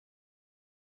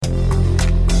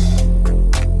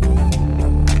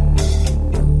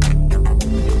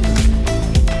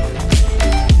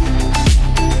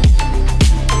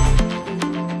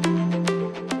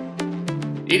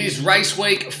is race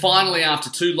week. Finally, after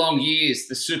 2 long years,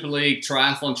 the Super League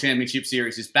Triathlon Championship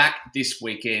Series is back this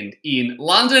weekend in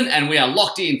London, and we are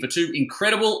locked in for 2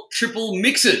 incredible triple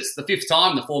mixes. The 5th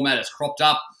time the format has cropped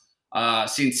up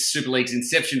since Super League's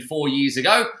inception 4 years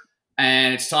ago,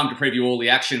 and it's time to preview all the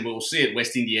action we'll see at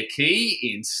West India Quay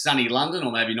in sunny London,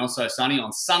 or maybe not so sunny,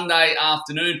 on Sunday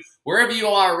afternoon. Wherever you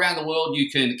are around the world,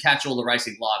 you can catch all the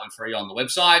racing live and free on the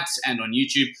website and on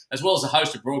YouTube, as well as a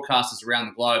host of broadcasters around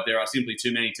the globe. There are simply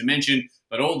too many to mention,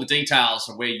 but all the details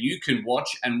of where you can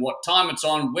watch and what time it's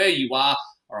on, where you are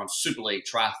on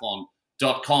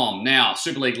superleaguetriathlon.com. Now,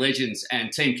 Super League legends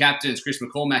and team captains Chris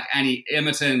McCormack, Annie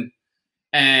Emerton,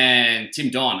 and Tim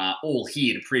Don are all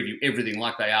here to preview everything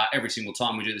like they are every single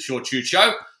time we do the Short Shoot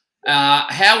Show.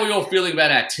 How are we all feeling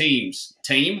about our teams?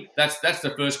 That's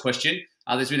the first question.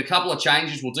 There's been a couple of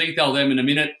changes. We'll detail them in a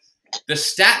minute. The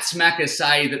stats, Macca,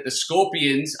 say that the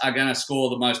Scorpions are going to score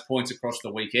the most points across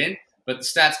the weekend, but the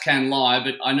stats can lie,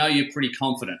 but I know you're pretty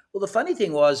confident. Well, the funny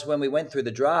thing was when we went through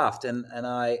the draft and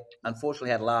I unfortunately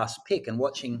had last pick, and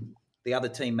watching the other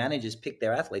team managers pick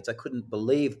their athletes, I couldn't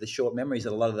believe the short memories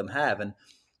that a lot of them have, and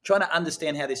trying to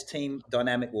understand how this team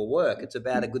dynamic will work. It's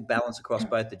about a good balance across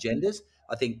both the genders.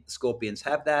 I think the Scorpions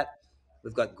have that.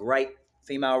 We've got great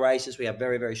female races. We have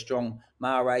very, very strong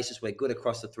male races. We're good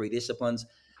across the 3 disciplines.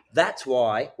 That's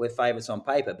why we're favourites on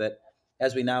paper. But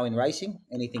as we know in racing,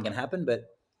 anything can happen. But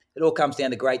it all comes down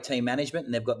to great team management,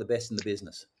 and they've got the best in the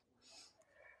business.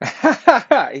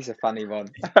 He's a funny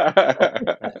one.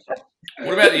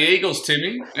 What about the Eagles,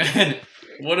 Timmy?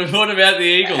 What about the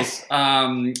Eagles?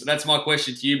 That's my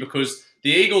question to you, because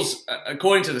the Eagles,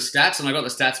 according to the stats, and I got the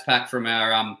stats pack from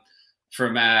our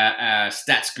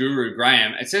stats guru,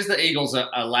 Graham, it says the Eagles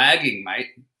are lagging, mate.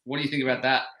 What do you think about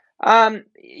that?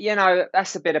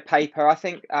 That's a bit of paper. I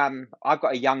think I've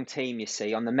got a young team, you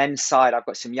see. On the men's side, I've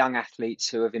got some young athletes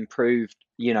who have improved,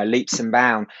 leaps and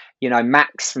bounds.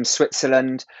 Max from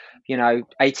Switzerland,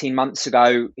 18 months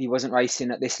ago, he wasn't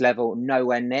racing at this level,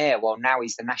 nowhere near. Well, now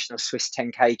he's the national Swiss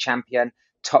 10K champion,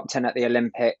 top 10 at the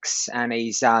Olympics, and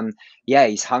he's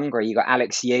hungry. You got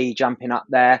Alex Yee jumping up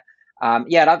there.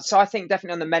 So I think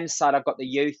definitely on the men's side, I've got the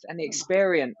youth and the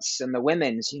experience, and the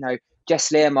women's,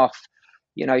 Jess Learmoff,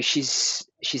 she's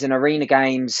an Arena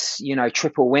Games,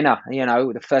 triple winner,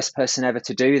 the first person ever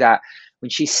to do that. When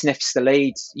she sniffs the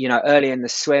lead, early in the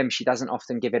swim, she doesn't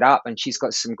often give it up, and she's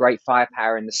got some great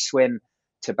firepower in the swim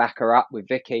to back her up with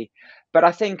Vicky. But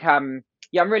I think, I'm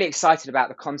really excited about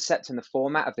the concept and the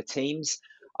format of the teams.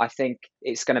 I think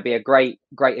it's going to be a great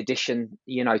addition,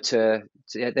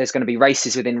 there's going to be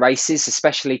races within races,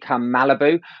 especially come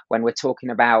Malibu, when we're talking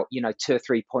about, 2 or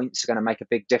 3 points are going to make a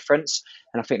big difference.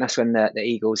 And I think that's when the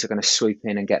Eagles are going to swoop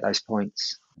in and get those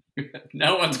points.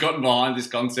 No one's gotten behind this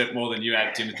concept more than you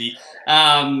have, Timothy.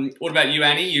 What about you,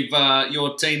 Annie? You've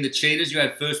your team, the Cheetahs, you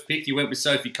had first pick. You went with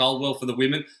Sophie Caldwell for the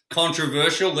women.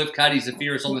 Controversial, left Katie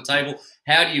Zafiris on the table.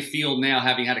 How do you feel now,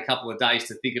 having had a couple of days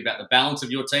to think about the balance of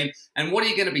your team? And what are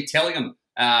you going to be telling them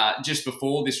just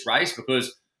before this race?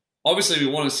 Because obviously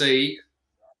we want to see,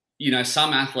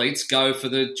 some athletes go for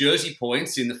the jersey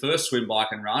points in the first swim, bike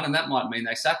and run, and that might mean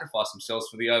they sacrifice themselves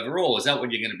for the overall. Is that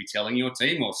what you're going to be telling your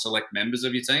team or select members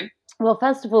of your team? Well,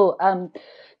 first of all,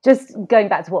 just going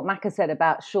back to what Macca said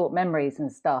about short memories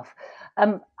and stuff,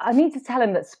 I need to tell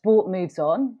him that sport moves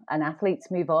on and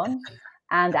athletes move on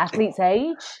and athletes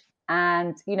age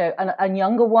and, and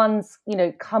younger ones,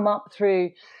 come up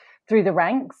through the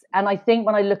ranks. And I think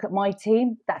when I look at my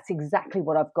team, that's exactly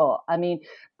what I've got. I mean,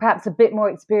 perhaps a bit more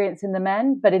experience in the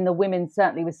men, but in the women,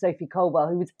 certainly with Sophie Caldwell,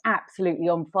 who was absolutely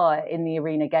on fire in the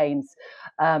Arena Games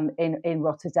in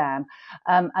Rotterdam.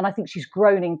 And I think she's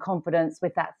grown in confidence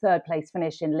with that 3rd place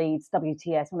finish in Leeds,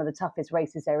 WTS, one of the toughest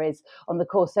races there is on the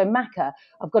course. So Macca,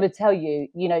 I've got to tell you,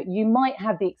 you might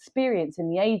have the experience and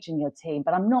the age in your team,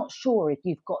 but I'm not sure if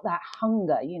you've got that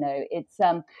hunger. It's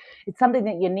something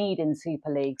that you need in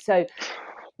Super League. So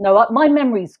no, my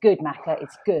memory's good, Macca.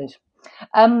 It's good.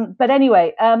 But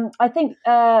anyway, I think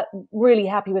really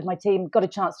happy with my team. Got a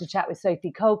chance to chat with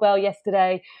Sophie Caldwell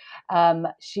yesterday.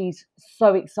 She's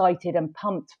so excited and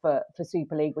pumped for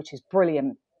Super League, which is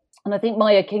brilliant. And I think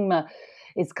Maya Kingma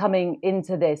is coming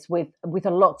into this with a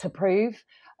lot to prove.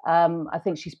 I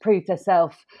think she's proved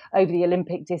herself over the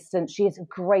Olympic distance. She has a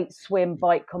great swim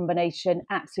bike combination,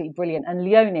 absolutely brilliant. And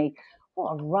Leonie,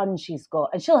 what a run she's got.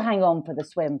 And she'll hang on for the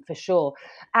swim for sure.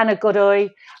 Anna Godoy,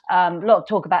 a lot of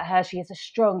talk about her. She has a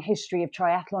strong history of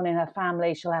triathlon in her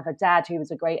family. She'll have a dad who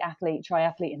was a great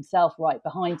triathlete himself, right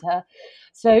behind her.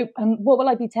 So what will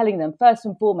I be telling them? First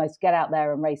and foremost, get out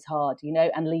there and race hard,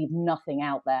 and leave nothing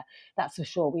out there. That's for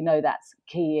sure. We know that's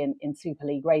key in Super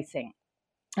League racing.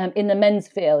 In the men's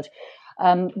field,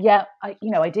 Yeah,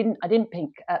 I didn't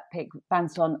pick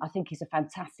Vanson. I think he's a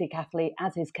fantastic athlete,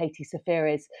 as is Katie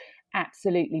Safiris,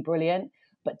 absolutely brilliant.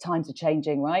 But times are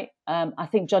changing, right? I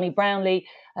think Johnny Brownlee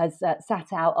has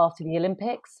sat out after the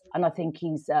Olympics, and I think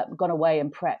he's gone away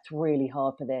and prepped really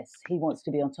hard for this. He wants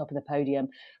to be on top of the podium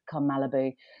come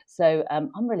Malibu. So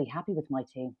I'm really happy with my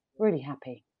team. Really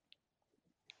happy.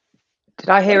 Did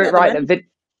I hear it right? Did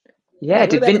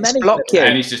Vince block you?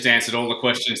 And he's just answered all the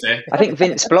questions there. I think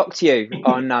Vince blocked you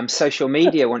on social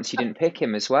media once you didn't pick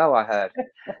him as well, I heard.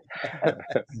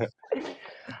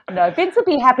 No, Vince would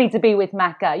be happy to be with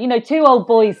Macca. Two old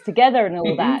boys together and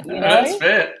all that, That's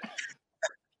fair.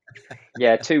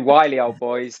 Yeah, two wily old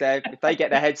boys. If they get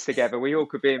their heads together, we all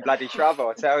could be in bloody trouble,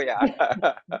 I tell you.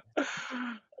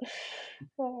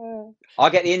 I'll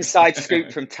get the inside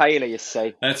scoop from Taylor, you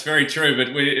see. That's very true,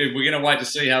 but we're going to wait to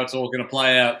see how it's all going to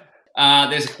play out.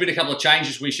 There's been a couple of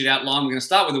changes we should outline. We're going to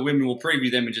start with the women. We'll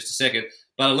preview them in just a second.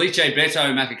 But Alice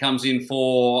Beto, Macca, comes in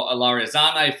for Ilaria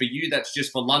Zane. For you, that's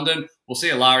just for London. We'll see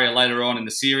Ilaria later on in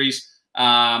the series.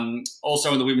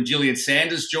 Also in the women, Gillian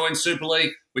Sanders joined Super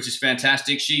League, which is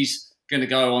fantastic. She's going to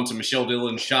go on to Michelle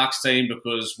Dillon's Sharks team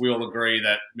because we all agree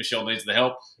that Michelle needs the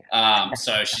help.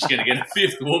 So she's going to get a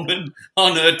fifth woman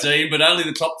on her team, but only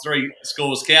the top three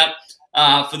scores count.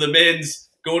 For the men's,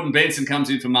 Gordon Benson comes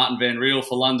in for Martin Van Riel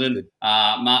for London.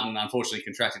 Martin, unfortunately,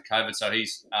 contracted COVID, so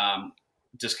he's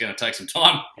just going to take some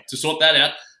time to sort that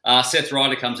out. Seth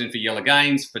Ryder comes in for Yella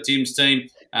Gaines for Tim's team,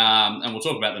 and we'll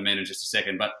talk about the men in just a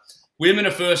second. But women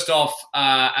are first off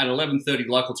at 11:30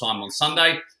 local time on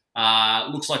Sunday.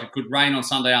 Looks like it could rain on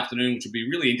Sunday afternoon, which would be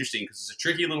really interesting because it's a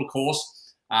tricky little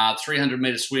course.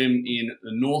 300-metre swim in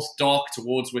the North Dock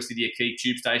towards West India Quay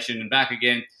Tube Station and back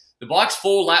again. The bike's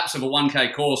 4 laps of a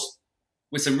 1K course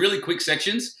with some really quick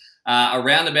sections, a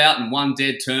roundabout and one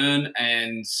dead turn,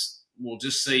 and we'll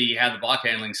just see how the bike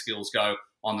handling skills go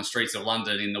on the streets of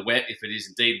London in the wet, if it is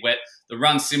indeed wet. The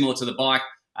run's similar to the bike,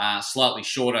 slightly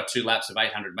shorter, 2 laps of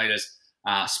 800 metres.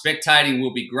 Spectating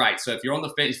will be great. So if you're on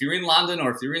the fence, if you're in London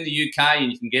or if you're in the UK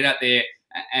and you can get out there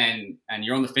and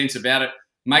you're on the fence about it,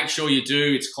 make sure you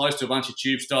do. It's close to a bunch of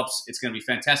tube stops. It's going to be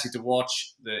fantastic to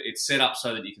watch. It's set up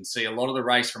so that you can see a lot of the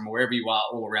race from wherever you are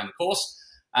all around the course.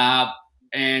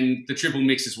 And the triple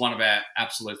mix is one of our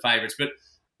absolute favourites. But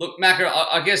look, Macca,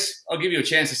 I guess I'll give you a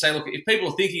chance to say, look, if people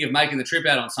are thinking of making the trip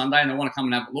out on Sunday and they want to come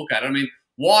and have a look at it, I mean,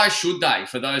 why should they?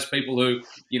 For those people who,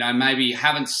 maybe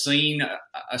haven't seen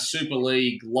a Super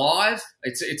League live,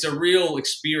 it's a real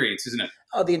experience, isn't it?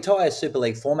 Oh, the entire Super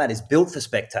League format is built for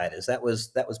spectators. That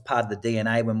was part of the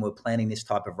DNA when we were planning this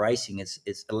type of racing.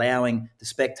 It's allowing the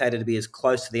spectator to be as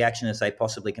close to the action as they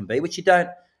possibly can be, which you don't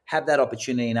have that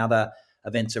opportunity in other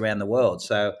events around the world.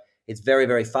 So it's very,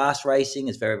 very fast racing.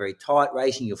 It's very, very tight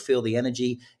racing. You'll feel the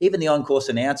energy. Even the on-course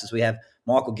announcers, we have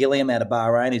Michael Gilliam out of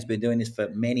Bahrain, who's been doing this for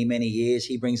many, many years.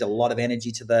 He brings a lot of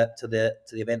energy to the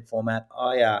event format.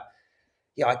 I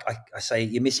say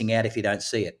you're missing out if you don't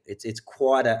see it. It's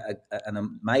quite an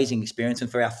amazing experience.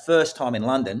 And for our first time in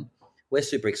London, we're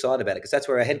super excited about it because that's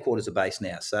where our headquarters are based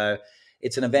now. So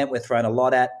it's an event we're throwing a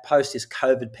lot at. Post this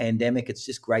COVID pandemic, it's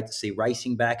just great to see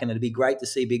racing back, and it'd be great to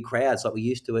see big crowds like we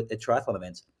used to at triathlon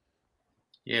events.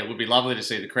 Yeah, it would be lovely to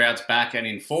see the crowds back and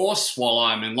in force while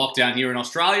I'm in lockdown here in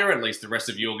Australia. At least the rest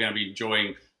of you are going to be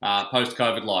enjoying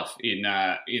post-COVID life in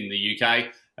the UK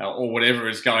or whatever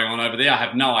is going on over there. I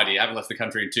have no idea. I haven't left the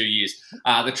country in 2 years.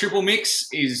 The triple mix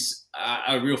is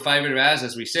a real favourite of ours,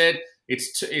 as we said.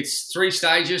 It's 3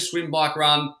 stages: swim, bike,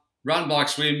 run, bike,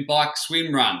 swim,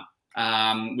 run,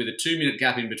 with a 2-minute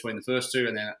gap in between the first 2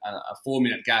 and then a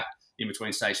 4-minute gap in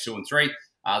between stage 2 and 3.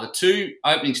 The 2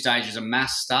 opening stages are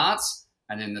mass starts.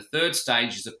 And then the 3rd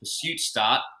stage is a pursuit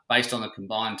start based on the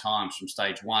combined times from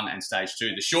stage 1 and stage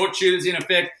 2. The short shoot is in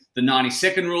effect. The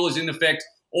 90-second rule is in effect.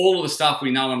 All of the stuff we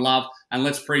know and love. And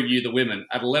let's preview the women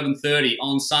at 11:30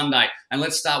 on Sunday. And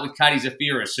let's start with Katie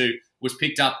Zafiris, who was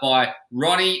picked up by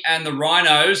Ronnie and the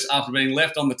Rhinos after being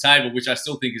left on the table, which I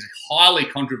still think is a highly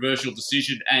controversial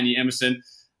decision, Annie Emerson.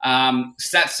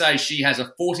 Stats say she has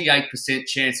a 48%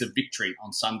 chance of victory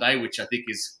on Sunday, which I think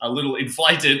is a little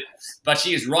inflated, but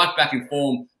she is right back in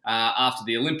form after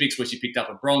the Olympics, where she picked up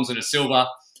a bronze and a silver,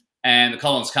 and the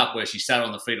Collins Cup, where she sat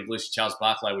on the feet of Lucy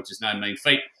Charles-Barclay, which is no mean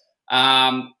feat.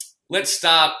 Let's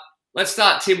start,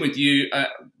 Tim, with you.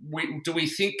 Do we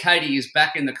think Katie is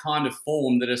back in the kind of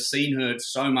form that has seen her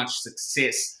so much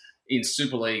success in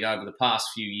Super League over the past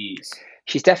few years?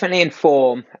 She's definitely in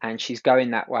form and she's going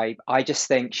that way. I just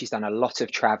think she's done a lot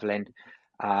of travelling,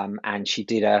 and she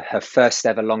did her first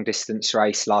ever long distance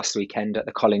race last weekend at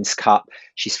the Collins Cup.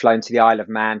 She's flown to the Isle of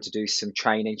Man to do some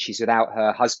training. She's without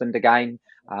her husband again.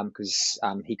 because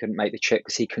he couldn't make the trip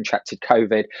because he contracted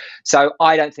COVID. So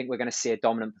I don't think we're going to see a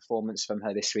dominant performance from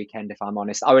her this weekend, if I'm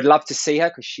honest. I would love to see her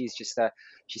because she's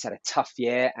had a tough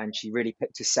year and she really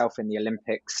picked herself in the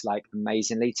Olympics like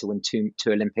amazingly to win two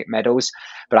Olympic medals.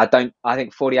 But I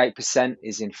think 48%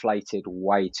 is inflated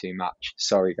way too much.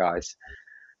 Sorry, guys.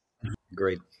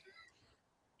 Agreed.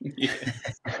 Yeah.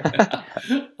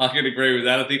 I can agree with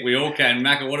that. I think we all can.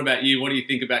 Macca, what about you? What do you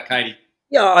think about Katie?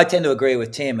 Yeah, I tend to agree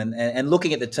with Tim. And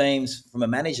looking at the teams from a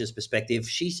manager's perspective,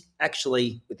 she's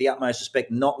actually, with the utmost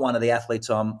respect, not one of the athletes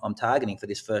I'm targeting for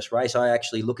this first race. I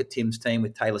actually look at Tim's team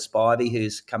with Taylor Spivey,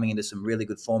 who's coming into some really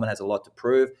good form and has a lot to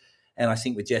prove. And I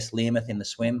think with Jess Learmonth in the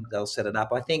swim, they'll set it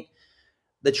up. I think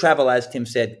the travel, as Tim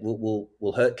said,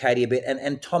 will hurt Katie a bit.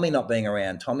 And Tommy not being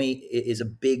around. Tommy is a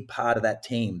big part of that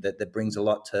team that brings a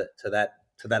lot to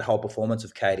that whole performance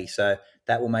of Katie. So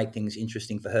that will make things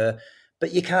interesting for her.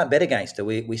 But you can't bet against her.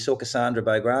 We saw Cassandra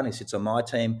Beaugrand, who sits on my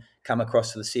team, come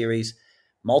across to the series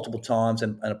multiple times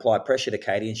and apply pressure to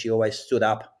Katie, and she always stood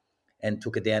up and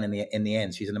took her down in the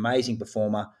end. She's an amazing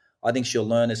performer. I think she'll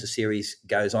learn as the series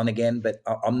goes on again, but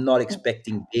I'm not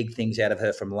expecting big things out of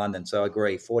her from London. So I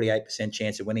agree, 48%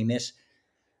 chance of winning this.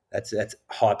 That's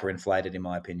hyperinflated in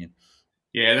my opinion.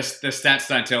 Yeah, the stats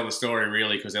don't tell the story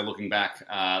really because they're looking back.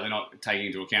 They're not taking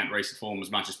into account recent form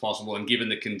as much as possible, and given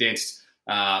the condensed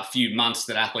few months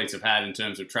that athletes have had in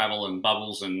terms of travel and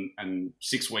bubbles and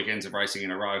 6 weekends of racing in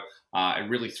a row, it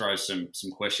really throws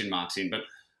some question marks in. But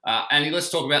Andy, let's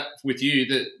talk about with you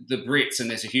the Brits, and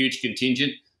there's a huge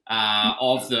contingent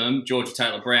of them: Georgia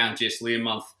Taylor-Brown, Jess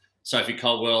Learmonth, Sophie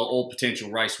Caldwell, all potential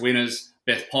race winners.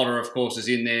 Beth Potter, of course, is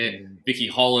in there. Vicky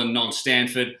Holland,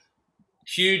 non-Stanford.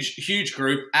 Huge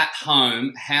group at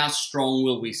home. How strong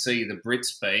will we see the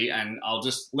Brits be? And I'll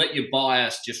just let your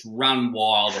bias just run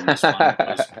wild on this one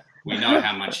because we know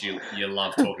how much you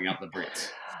love talking up the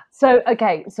Brits. So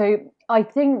I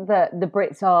think that the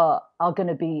Brits are going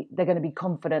to be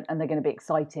confident and they're going to be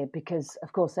excited because,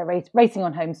 of course, they're racing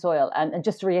on home soil. And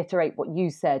just to reiterate what you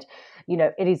said,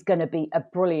 it is going to be a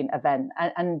brilliant event.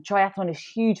 And triathlon is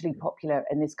hugely popular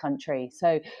in this country.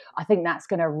 So I think that's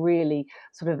going to really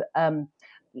sort of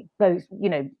both,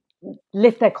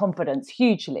 lift their confidence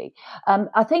hugely.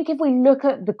 I think if we look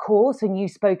at the course, and you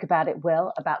spoke about it,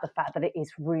 Will, about the fact that it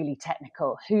is really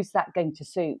technical, who's that going to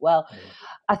suit? Well,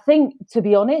 I think, to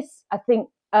be honest,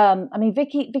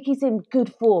 Vicky's in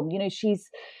good form. She's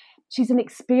an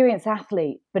experienced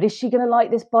athlete, but is she going to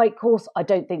like this bike course? I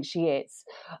don't think she is.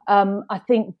 I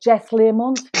think Jess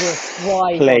Learmonth will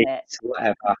thrive on it.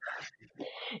 Whatever.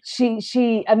 Jess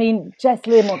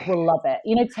Learmonth will love it.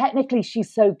 Technically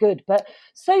she's so good, but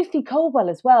Sophie Caldwell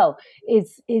as well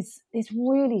is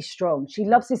really strong. She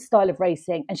loves this style of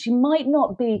racing, and she might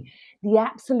not be the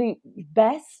absolute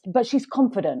best, but she's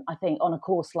confident, I think, on a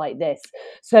course like this.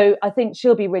 So I think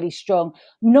she'll be really strong.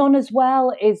 Non as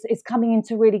well is coming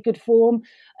into really good form.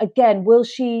 Again, will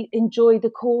she enjoy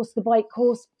the course, the bike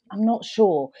course? I'm not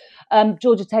sure.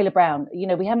 Georgia Taylor-Brown,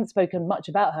 we haven't spoken much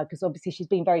about her because obviously she's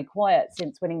been very quiet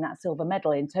since winning that silver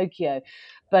medal in Tokyo.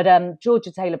 But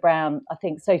Georgia Taylor-Brown, I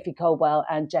think Sophie Caldwell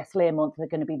and Jess Learmonth are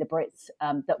going to be the Brits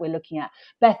that we're looking at.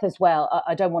 Beth as well.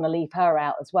 I don't want to leave her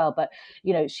out as well. But,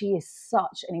 she is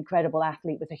such an incredible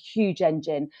athlete with a huge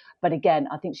engine. But again,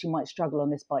 I think she might struggle on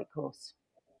this bike course.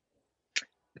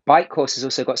 The bike course has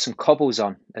also got some cobbles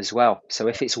on as well. So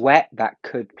if it's wet, that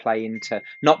could play into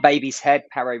not Baby's Head,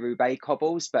 Paris-Roubaix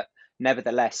cobbles, but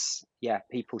nevertheless,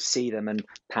 people see them and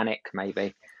panic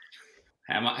maybe.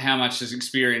 How much does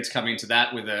experience come into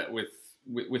that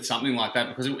with something like that?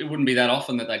 Because it wouldn't be that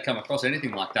often that they'd come across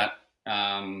anything like that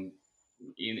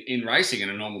in racing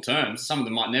in normal terms. Some of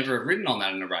them might never have ridden on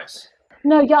that in a race.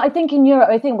 No, I think in Europe,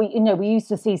 we used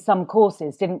to see some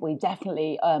courses, didn't we?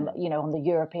 Definitely, on the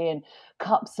European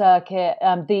Cup circuit,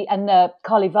 the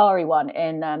Karlovy one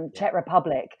in Czech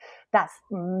Republic. That's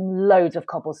loads of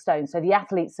cobblestone. So the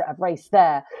athletes that have raced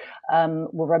there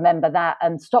will remember that.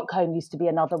 And Stockholm used to be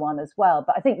another one as well.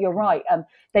 But I think you're right.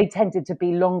 They tended to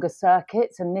be longer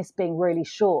circuits, and this being really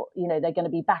short, they're going to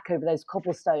be back over those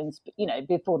cobblestones,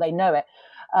 before they know it.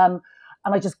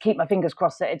 And I just keep my fingers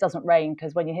crossed that it doesn't rain,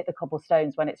 because when you hit the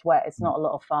cobblestones when it's wet, it's not a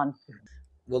lot of fun.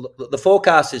 Well, the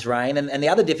forecast is rain, and the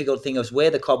other difficult thing is where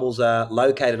the cobbles are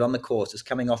located on the course. It's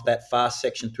coming off that fast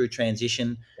section through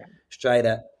transition, straight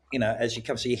at, as you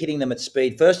come. So you're hitting them at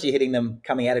speed. First, you're hitting them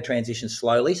coming out of transition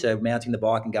slowly, so mounting the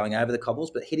bike and going over the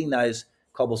cobbles, but hitting those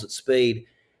cobbles at speed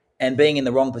and being in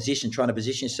the wrong position, trying to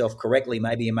position yourself correctly.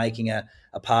 Maybe you're making a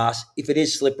pass. If it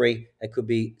is slippery, it could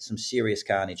be some serious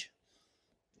carnage.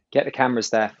 Get the cameras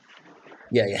there.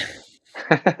 Yeah.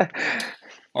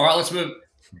 All right, let's move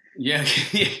Yeah,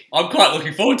 I'm quite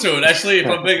looking forward to it, actually, if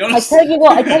I'm being honest. I tell you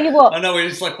what. I know we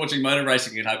just like watching motor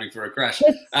racing and hoping for a crash.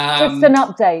 Just an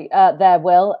update there,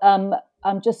 Will.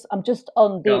 I'm just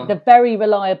on the very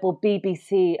reliable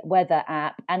BBC weather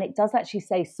app, and it does actually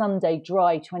say Sunday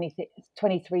dry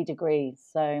 23 degrees.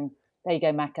 So there you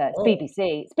go, Macca. It's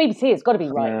BBC. It's BBC. It's got to be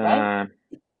right?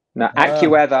 No,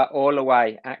 AccuWeather all the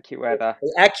way. AccuWeather.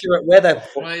 Accurate weather.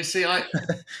 Well, you see,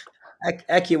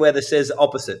 AccuWeather says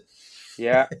opposite.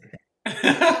 Yeah.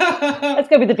 Let's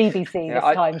go with the BBC this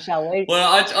time, shall we?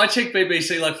 Well, I checked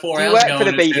BBC like 4 hours ago. Do you work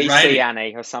for the BBC,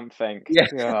 Annie, or something?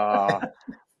 Yeah.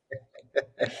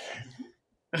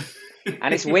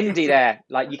 And it's windy there.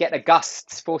 Like you get the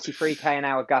gusts, 43k an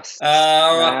hour gusts.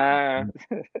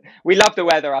 We love the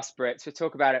weather, us Brits. We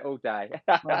talk about it all day.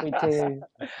 Well, we do.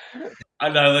 I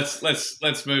know.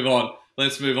 Let's move on.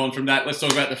 Let's move on from that. Let's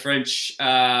talk about the French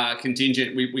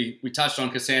contingent. We touched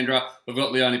on Cassandra. We've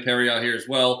got Leonie Perriot here as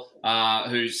well,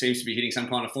 who seems to be hitting some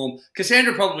kind of form.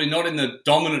 Cassandra probably not in the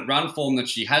dominant run form that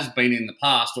she has been in the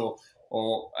past,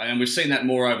 and we've seen that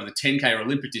more over the 10K or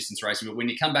Olympic distance racing. But when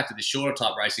you come back to the shorter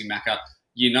type racing, Macca,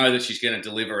 you know that she's going to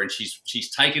deliver, and she's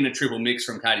taken a triple mix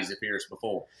from Katie Zafiris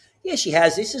before. Yeah, she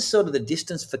has. This is sort of the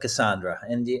distance for Cassandra.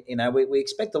 And, we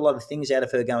expect a lot of things out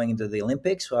of her going into the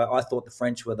Olympics. I thought the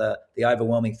French were the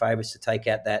overwhelming favourites to take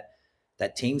out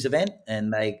that teams event.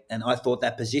 And I thought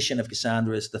that position of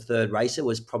Cassandra as the third racer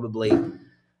was probably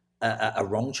a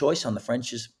wrong choice on the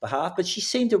French's behalf. But she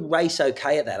seemed to race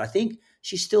okay at that. I think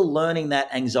she's still learning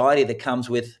that anxiety that comes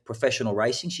with professional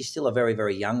racing. She's still a very,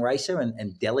 very young racer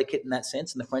and delicate in that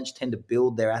sense. And the French tend to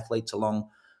build their athletes along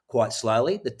quite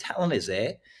slowly. The talent is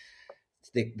there.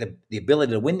 The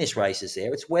ability to win this race is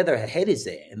there. It's whether her head is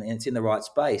there and it's in the right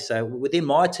space. So within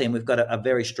my team, we've got a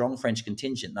very strong French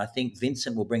contingent. And I think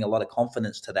Vincent will bring a lot of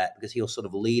confidence to that because he'll sort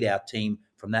of lead our team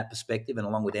from that perspective. And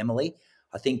along with Emily,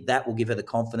 I think that will give her the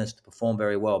confidence to perform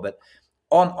very well. But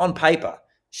on paper,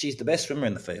 she's the best swimmer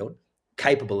in the field,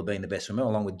 capable of being the best swimmer,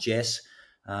 along with Jess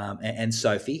and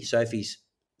Sophie. Sophie's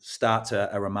starts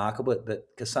are remarkable, but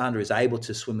Cassandra is able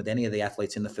to swim with any of the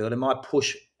athletes in the field. And my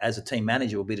push as a team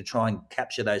manager will be to try and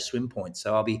capture those swim points.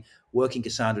 So I'll be working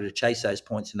Cassandra to chase those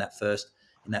points in that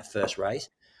first race.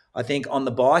 I think on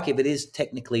the bike, if it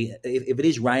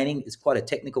is raining, it's quite a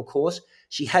technical course.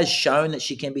 She has shown that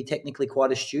she can be technically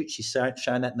quite astute. She's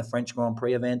shown that in the French Grand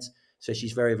Prix events. So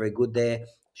she's very, very good there.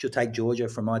 She'll take Georgia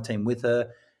from my team with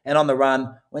her. And on the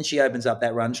run, when she opens up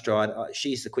that run stride,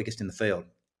 she's the quickest in the field.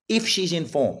 If she's in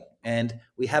form, and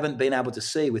we haven't been able to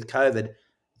see with COVID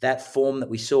that form that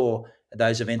we saw at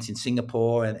those events in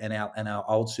Singapore and our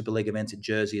old Super League events at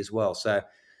Jersey as well. So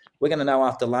we're going to know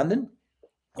after London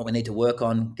what we need to work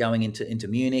on going into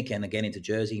Munich and again into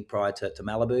Jersey prior to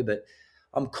Malibu. But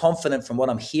I'm confident from what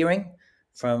I'm hearing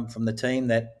from the team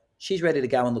that she's ready to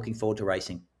go and looking forward to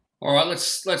racing. All right,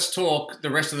 let's talk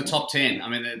the rest of the top 10. I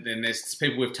mean, then there's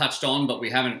people we've touched on, but we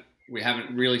haven't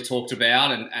really talked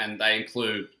about, and they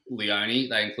include Leonie,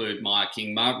 they include Maya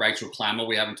Kingma, Rachel Klammer,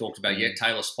 we haven't talked about yet,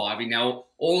 Taylor Spivey. Now,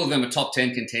 all of them are top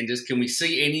 10 contenders. Can we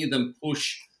see any of them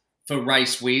push for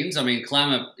race wins? I mean,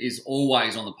 Klammer is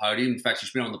always on the podium. In fact,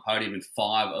 she's been on the podium in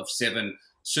 5 of 7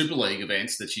 Super League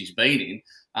events that she's been in,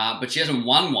 but she hasn't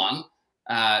won one.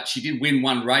 She did win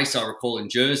one race, I recall, in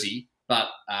Jersey, but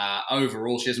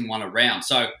overall she hasn't won a round.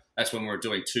 So that's when we were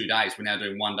doing 2 days. We're now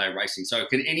doing 1 day racing. So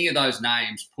can any of those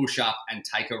names push up and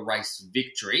take a race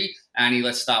victory? Annie,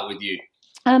 let's start with you.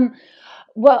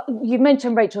 Well, you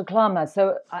mentioned Rachel Klammer.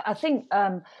 So I think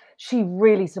she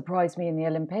really surprised me in the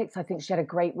Olympics. I think she had a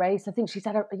great race. I think she's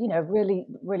had a really,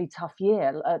 really tough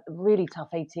year, a really tough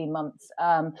 18 months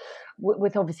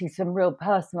with obviously some real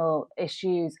personal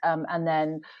issues. And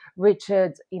then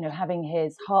Richard, having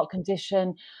his heart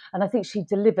condition. And I think she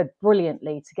delivered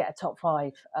brilliantly to get a top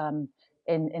 5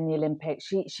 in the Olympics.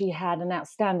 She had an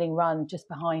outstanding run just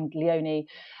behind Leonie.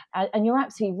 And you're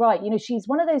absolutely right. She's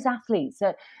one of those athletes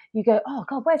that you go, oh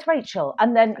God, where's Rachel?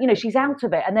 And then, she's out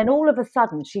of it. And then all of a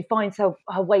sudden she finds her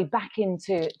way back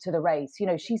into the race.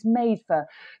 She's made for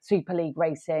Super League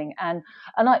racing. And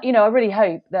I really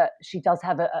hope that she does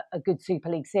have a good Super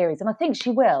League series. And I think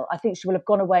she will. I think she will have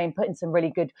gone away and put in some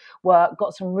really good work,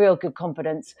 got some real good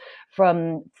confidence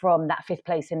from that 5th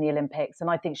place in the Olympics. And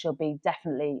I think she'll be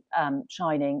definitely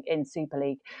shining in Super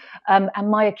League. And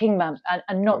Maya Kingma,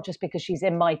 and not just because she's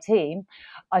in my team,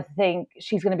 I think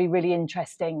she's going to be really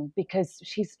interesting racing because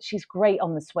she's great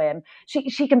on the swim.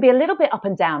 She can be a little bit up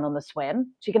and down on the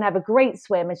swim. She can have a great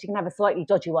swim and she can have a slightly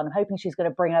dodgy one. I'm hoping she's going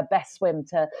to bring her best swim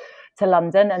to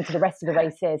London and to the rest of the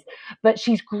races. But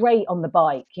she's great on the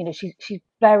bike. You know, she's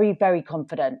very, very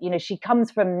confident. You know, she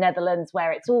comes from Netherlands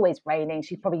where it's always raining.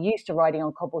 She's probably used to riding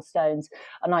on cobblestones,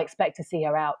 and I expect to see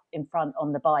her out in front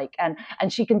on the bike. And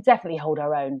she can definitely hold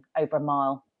her own over a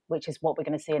mile, which is what we're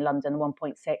going to see in London,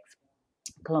 1.6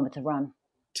 kilometre run.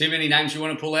 Tim, any names you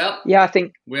want to pull out? Yeah, I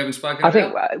think we haven't spoken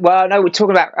about. Well, no, we're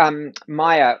talking about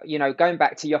Maya. You know, going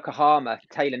back to Yokohama,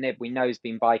 Taylor Knibb, we know, has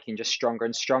been biking just stronger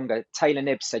and stronger. Taylor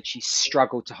Knibb said she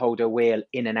struggled to hold her wheel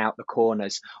in and out the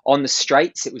corners. On the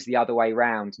straights, it was the other way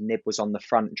round. Knibb was on the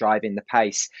front driving the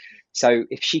pace. So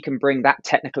if she can bring that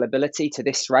technical ability to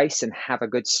this race and have a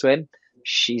good swim,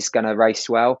 she's going to race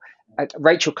well.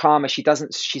 Rachel Klammer,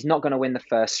 she's not going to win the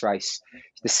first race.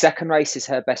 The second race is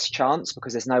her best chance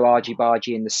because there's no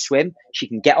argy-bargy in the swim. She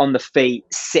can get on the feet,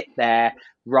 sit there,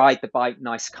 ride the bike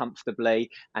nice comfortably,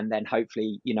 and then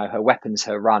hopefully, you know, her weapon's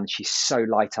her run. She's so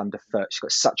light underfoot. She's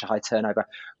got such a high turnover.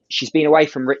 She's been away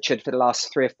from Richard for the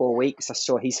last 3 or 4 weeks. I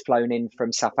saw he's flown in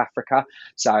from South Africa.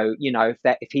 So, you know,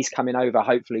 if he's coming over,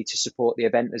 hopefully to support the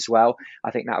event as well,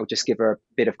 I think that will just give her a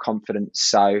bit of confidence.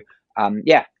 So,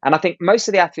 yeah. And I think most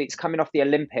of the athletes coming off the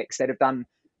Olympics, they'd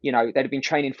have been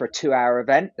training for a 2-hour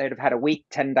event. They'd have had a week,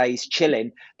 10 days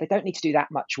chilling. They don't need to do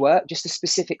that much work, just a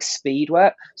specific speed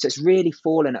work. So it's really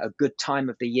fallen at a good time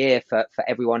of the year for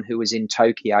everyone who was in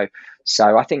Tokyo.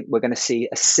 So I think we're going to see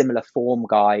a similar form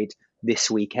guide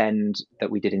this weekend that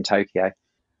we did in Tokyo.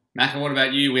 Maka, what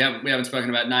about you? We haven't spoken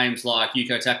about names like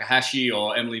Yuko Takahashi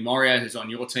or Emily Moria, who's on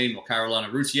your team, or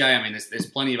Carolina Routier. I mean, there's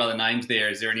plenty of other names there.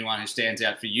 Is there anyone who stands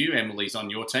out for you? Emily's on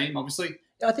your team, obviously.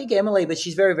 I think Emily, but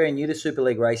she's very, very new to Super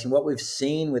League racing. What we've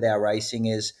seen with our racing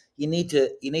is you need to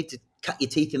cut your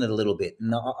teeth in it a little bit.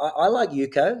 And I like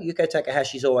Yuko. Yuko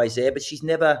Takahashi's always there, but she's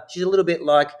a little bit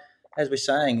like, as we're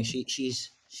saying,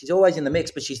 she's always in the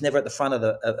mix, but she's never at the front of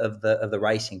the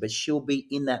racing. But she'll be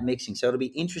in that mixing. So it'll be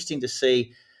interesting to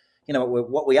see. You know,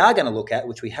 what we are going to look at,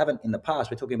 which we haven't in the past,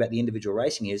 we're talking about the individual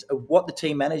racing, is what the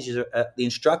team managers the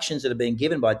instructions that are being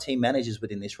given by team managers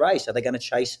within this race. Are they going to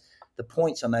chase the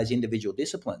points on those individual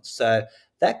disciplines? So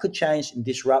that could change and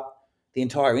disrupt the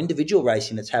entire individual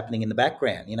racing that's happening in the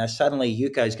background. You know, suddenly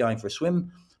Yuko's going for a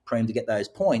swim preem to get those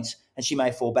points, and she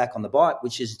may fall back on the bike,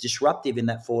 which is disruptive in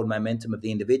that forward momentum of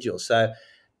the individual. So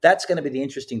that's going to be the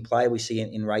interesting play we see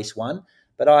in race one.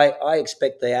 But I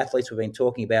expect the athletes we've been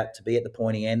talking about to be at the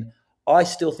pointy end. I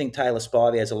still think Taylor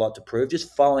Spivey has a lot to prove,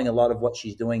 just following a lot of what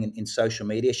she's doing in social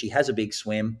media. She has a big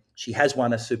swim. She has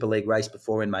won a Super League race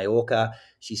before in Mallorca.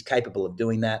 She's capable of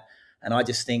doing that. And I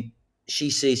just think she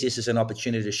sees this as an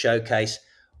opportunity to showcase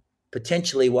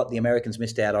potentially what the Americans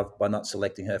missed out of by not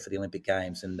selecting her for the Olympic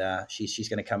Games. And she's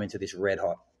going to come into this red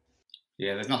hot.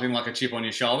 Yeah, there's nothing like a chip on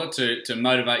your shoulder to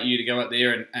motivate you to go out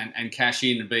there and cash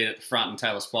in and be at the front. And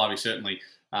Taylor Spivey certainly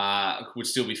would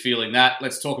still be feeling that.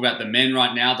 Let's talk about the men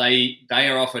right now. They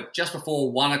are off at just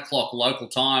before 1 o'clock local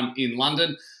time in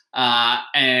London.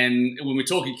 And when we're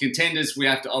talking contenders, we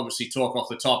have to obviously talk off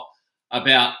the top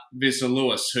about Vincent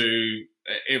Luis, who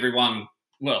everyone,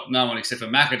 well, no one except for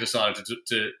Macca decided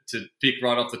to pick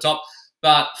right off the top.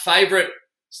 But favourite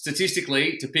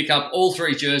statistically to pick up all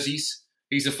 3 jerseys.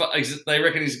 They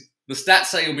reckon the stats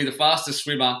say he'll be the fastest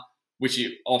swimmer, which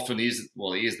he often is.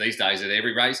 Well, he is these days at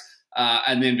every race.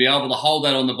 And then be able to hold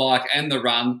that on the bike and the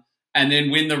run and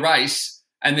then win the race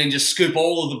and then just scoop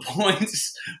all of the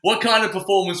points. What kind of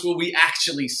performance will we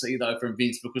actually see, though, from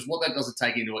Vince? Because what that doesn't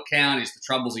take into account is the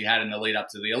troubles he had in the lead up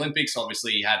to the Olympics.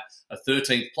 Obviously, he had a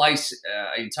 13th place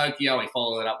in Tokyo. He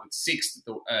followed it up with 6th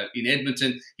in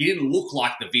Edmonton. He didn't look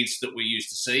like the Vince that we're used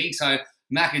to seeing. So,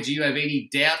 Macca, do you have any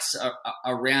doubts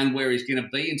around where he's going to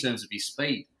be in terms of his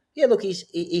speed? Yeah, look,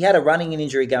 he had a running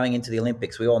injury going into the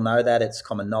Olympics. We all know that. It's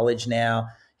common knowledge now.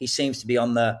 He seems to be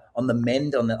on the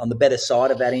mend, on the better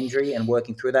side of that injury and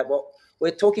working through that. Well,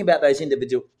 we're talking about those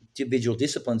individual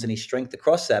disciplines and his strength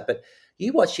across that. But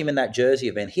you watch him in that Jersey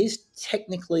event. He's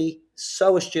technically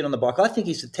so astute on the bike. I think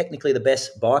he's technically the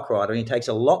best bike rider, and he takes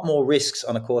a lot more risks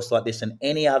on a course like this than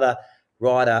any other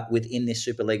rider within this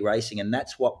Super League racing, and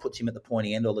that's what puts him at the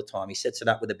pointy end all the time. He sets it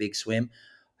up with a big swim.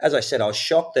 As I said, I was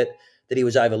shocked that he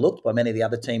was overlooked by many of the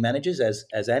other team managers.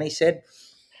 As Annie said,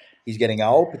 he's getting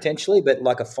old potentially, but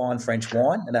like a fine French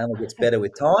wine, it only gets better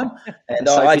with time. And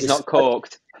Sophie's not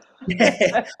corked.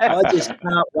 Yeah, I just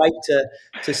can't wait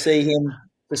to see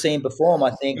him perform.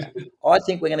 I think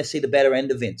we're going to see the better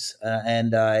end of Vince,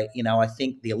 I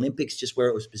think the Olympics, just where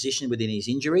it was positioned within his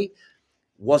injury,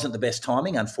 wasn't the best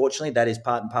timing. Unfortunately, that is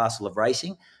part and parcel of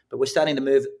racing. But we're starting to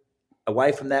move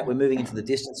away from that, we're moving into the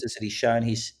distances that he's shown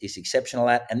he's exceptional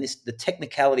at, and the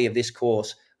technicality of this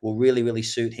course will really, really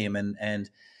suit him. And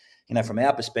from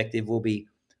our perspective, we'll be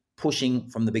pushing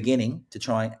from the beginning to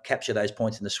try and capture those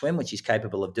points in the swim, which he's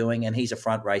capable of doing. And he's a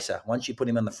front racer. Once you put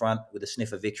him on the front with a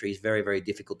sniff of victory, he's very, very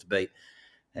difficult to beat.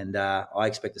 And I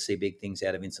expect to see big things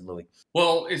out of Vincent Luis.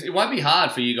 Well, it won't be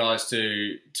hard for you guys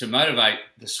to motivate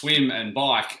the swim and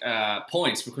bike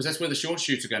points, because that's where the short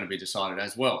shoots are going to be decided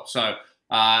as well. So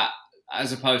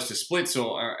as opposed to splits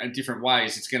or in different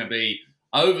ways, it's going to be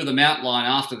over the mountain line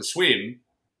after the swim.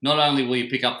 Not only will you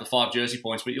pick up the 5 jersey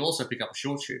points, but you'll also pick up a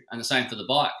short shoot, and the same for the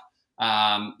bike.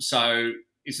 So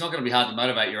it's not going to be hard to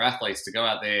motivate your athletes to go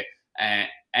out there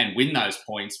and win those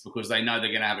points, because they know they're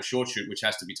going to have a short shoot, which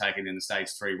has to be taken in the stage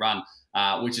 3 run,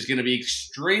 which is going to be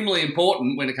extremely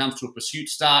important when it comes to a pursuit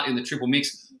start in the triple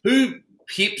mix. Who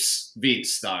pips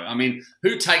Vince, though? I mean,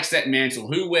 who takes that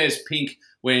mantle? Who wears pink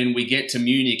when we get to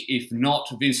Munich, if not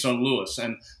Vincent Luis?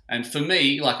 And for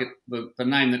me, like the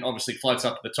name that obviously floats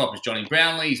up to the top is Johnny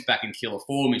Brownlee. He's back in killer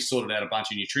form. He's sorted out a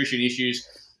bunch of nutrition issues.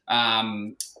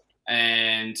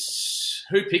 And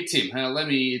who picked him?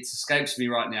 It escapes me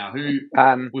right now. Who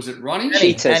was it? Ronnie?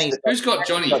 Cheaters. Who's got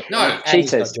Johnny? No,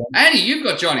 Cheaters. Annie, you've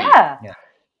got Johnny. Yeah.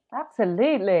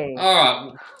 Absolutely.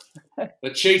 All right.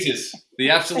 The cheaters. The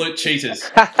absolute cheaters.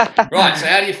 Right. So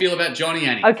how do you feel about Johnny,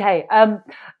 Annie? Okay.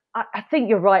 I think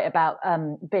you're right about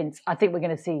Vince. I think we're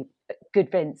going to see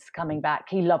good Vince coming back.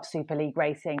 He loves Super League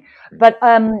racing, but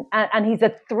and he's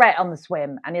a threat on the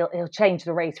swim, and he'll change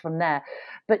the race from there.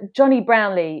 But Johnny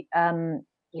Brownlee,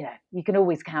 you can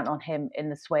always count on him in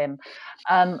the swim.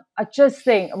 I just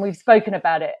think, and we've spoken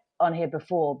about it on here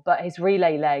before, but his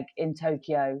relay leg in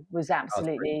Tokyo was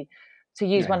absolutely, to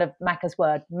use one of Macca's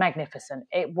word, magnificent.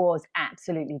 It was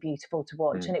absolutely beautiful to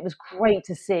watch. And it was great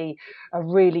to see a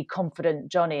really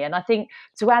confident Johnny. And I think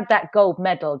to add that gold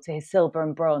medal to his silver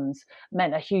and bronze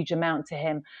meant a huge amount to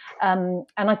him. And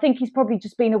I think he's probably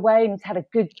just been away and he's had a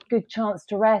good chance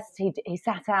to rest. He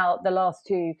sat out the last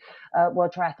 2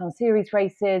 World Triathlon Series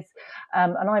races.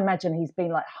 And I imagine he's been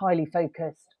like highly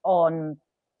focused on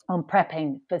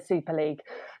prepping for Super League.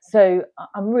 So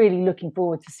I'm really looking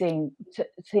forward to seeing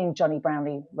Johnny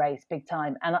Brownlee race big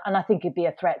time. And I think it'd be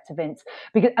a threat to Vince.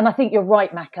 And I think you're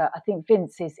right, Macca. I think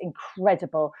Vince is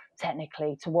incredible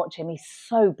technically to watch him. He's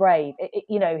so brave.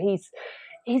 He's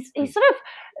sort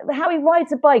of, how he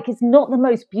rides a bike is not the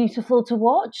most beautiful to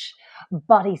watch,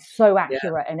 but he's so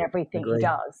accurate in everything he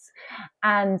does.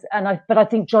 But I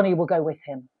think Johnny will go with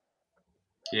him.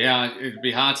 Yeah, it'd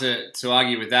be hard to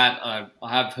argue with that. I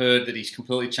have heard that he's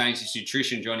completely changed his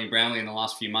nutrition, Johnny Brownlee, in the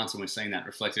last few months, and we're seeing that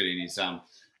reflected in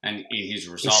his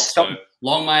results. So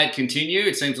long may it continue.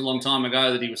 It seems a long time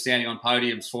ago that he was standing on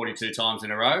podiums 42 times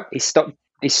in a row. He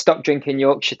stopped drinking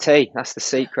Yorkshire tea. That's the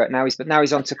secret. Now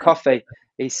he's on to coffee.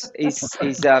 He's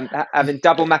having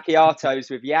double macchiatos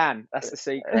with Jan. That's the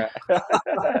secret.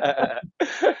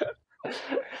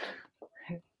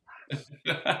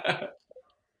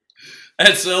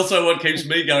 That's also what keeps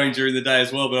me going during the day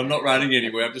as well, but I'm not running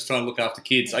anywhere. I'm just trying to look after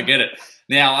kids. I get it.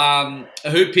 Now,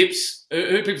 who pips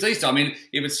these two? I mean,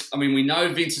 we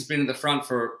know Vince has been at the front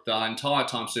for the entire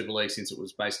time Super League since it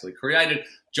was basically created.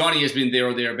 Johnny has been there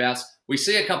or thereabouts. We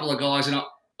see a couple of guys, and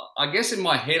I guess in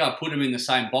my head I put them in the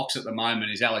same box at the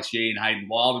moment as Alex Yee and Hayden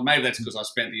Wilde, and maybe that's because I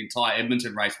spent the entire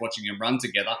Edmonton race watching them run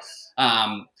together.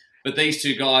 But these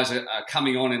two guys are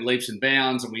coming on in leaps and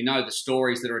bounds, and we know the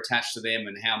stories that are attached to them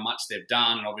and how much they've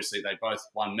done. And obviously, they both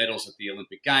won medals at the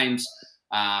Olympic Games.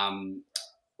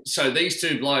 So these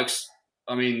two blokes,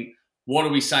 I mean, what do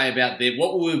we say about them?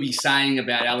 What will we be saying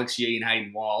about Alex Yee and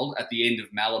Hayden Wilde at the end of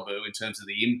Malibu in terms of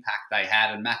the impact they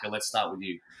had? And Macca, let's start with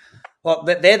you. Well,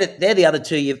 they're the other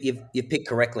two you've picked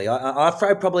correctly. I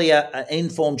throw probably an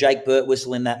informed Jake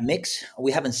Birtwistle in that mix.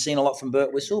 We haven't seen a lot from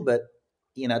Birtwistle, but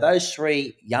those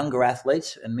 3 younger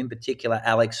athletes, and in particular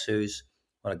Alex, who's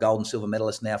a gold and silver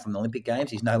medalist now from the Olympic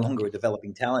Games. He's no longer a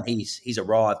developing talent. He's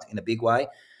arrived in a big way.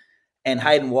 And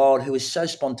Hayden Wilde, who is so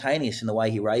spontaneous in the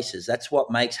way he races. That's what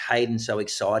makes Hayden so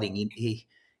exciting.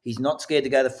 He's not scared to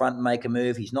go to the front and make a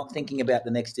move. He's not thinking about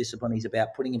the next discipline. He's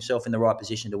about putting himself in the right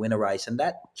position to win a race. And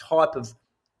that type of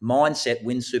mindset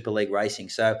wins Super League racing.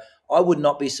 So I would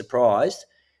not be surprised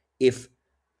if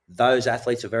those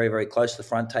athletes are very, very close to the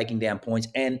front, taking down points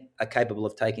and are capable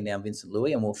of taking down Vincent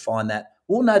Luis. And we'll find that.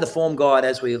 We'll know the form guide,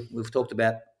 as we've talked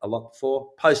about a lot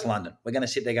before, post-London. We're going to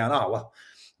sit there going,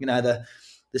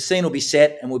 the scene will be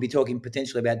set and we'll be talking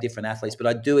potentially about different athletes. But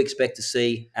I do expect to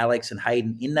see Alex and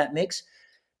Hayden in that mix.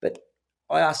 But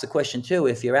I asked the question too,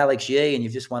 if you're Alex Yee and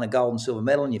you've just won a gold and silver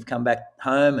medal and you've come back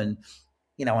home and,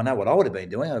 I know what I would have been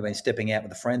doing. I would have been stepping out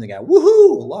with a friend and going,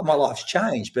 woohoo, my life's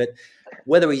changed. But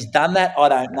whether he's done that, I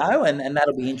don't know. And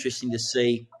that'll be interesting to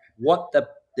see what the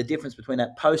difference between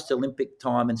that post-Olympic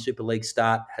time and Super League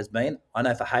start has been. I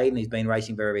know for Hayden, he's been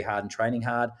racing very, very hard and training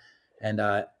hard. And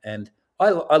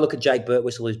I look at Jake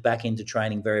Birtwistle, who's back into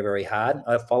training very, very hard.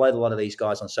 I followed a lot of these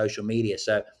guys on social media.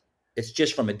 So it's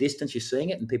just from a distance you're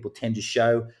seeing it, and people tend to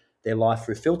show their life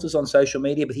through filters on social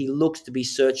media. But he looks to be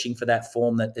searching for that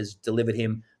form that has delivered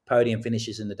him podium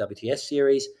finishes in the WTS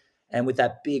series. And with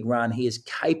that big run, he is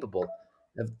capable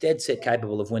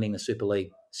of winning the Super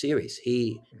League series.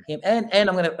 And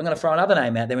I'm going to throw another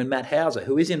name out there in Matt Hauser,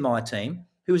 who is in my team,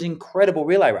 who is an incredible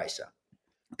relay racer.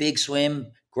 Big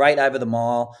swim, great over the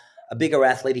mile, a bigger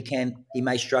athlete. He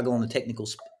may struggle on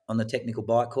the technical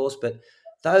bike course, but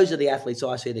those are the athletes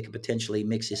I see that could potentially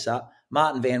mix this up.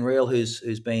 Martin Van Riel,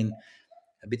 who's been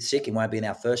a bit sick and won't be in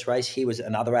our first race. He was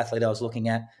another athlete I was looking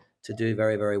at to do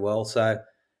very, very well. So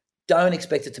don't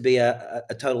expect it to be a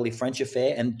totally French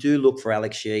affair, and do look for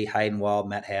Alex Shee, Hayden Wild,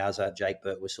 Matt Hauser, Jake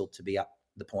Birtwistle to be up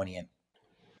the pointy end.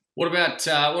 What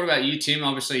about you, Tim?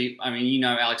 Obviously, I mean, you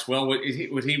know Alex well. Would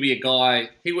he be a guy?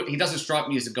 He doesn't strike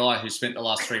me as a guy who spent the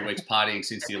last 3 weeks partying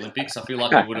since the Olympics. I feel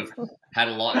like he would have had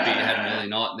a light beer, had an early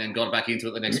night, and then got back into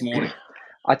it the next morning.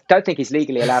 I don't think he's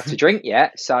legally allowed to drink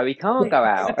yet, so he can't go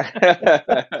out.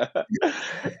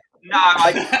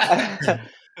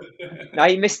 No,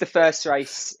 he missed the first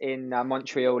race in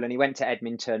Montreal, and he went to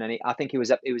Edmonton, and I think he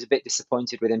was a bit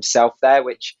disappointed with himself there,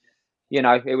 which,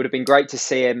 it would have been great to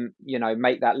see him,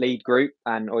 make that lead group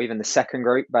or even the second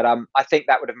group. But I think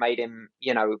that would have made him,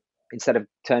 instead of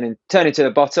turning to the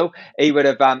bottle, he'd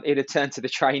have turned to the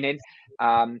training.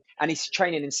 And he's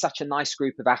training in such a nice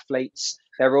group of athletes.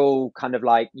 They're all kind of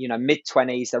like,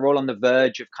 mid-20s. They're all on the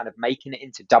verge of kind of making it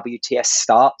into WTS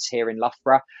starts here in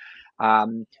Loughborough.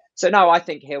 So no, I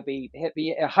think he'll be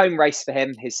a home race for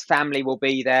him. His family will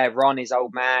be there. Ron, his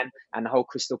old man, and the whole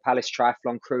Crystal Palace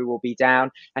Triathlon crew will be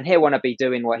down, and he'll want to be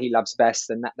doing what he loves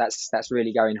best, and that's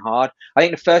really going hard. I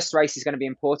think the first race is going to be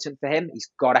important for him. He's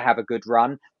got to have a good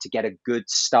run to get a good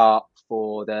start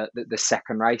for the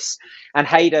second race. And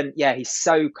Hayden, yeah, he's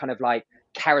so kind of like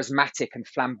charismatic and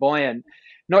flamboyant.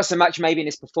 Not so much maybe in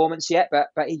his performance yet, but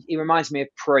he reminds me of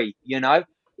Pre,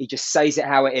 He just says it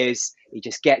how it is. He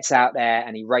just gets out there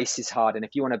and he races hard. And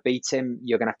if you want to beat him,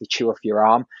 you're going to have to chew off your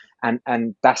arm.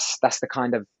 And that's the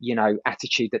kind of,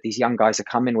 attitude that these young guys are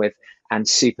coming with. And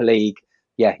Super League,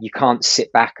 yeah, you can't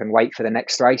sit back and wait for the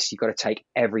next race. You've got to take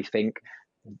everything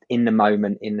in the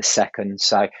moment, in the second.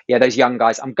 So, yeah, those young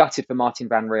guys, I'm gutted for Martin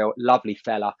Van Riel, lovely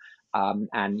fella.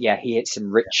 And yeah, he hit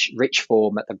some rich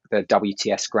form at the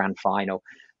WTS Grand Final.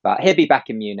 But he'll be back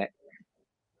in Munich.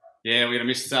 Yeah, we're going to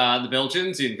miss the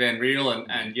Belgians in Van Riel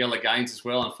and Jelle Gaines as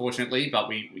well, unfortunately. But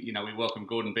we welcome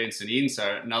Gordon Benson in,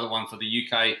 so another one for the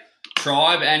UK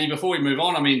tribe. Annie, before we move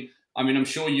on, I mean, I'm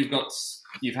sure you've been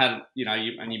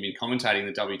commentating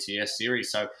the WTS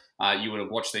series, so you would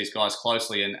have watched these guys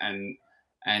closely,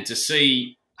 and to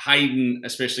see Hayden,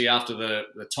 especially after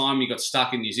the time he got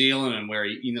stuck in New Zealand and where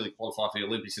he nearly qualified for the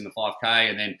Olympics in the 5K,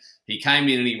 and then he came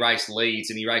in and he raced Leeds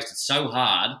and he raced it so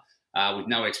hard with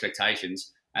no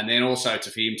expectations. And then also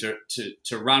for him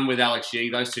to run with Alex Shee,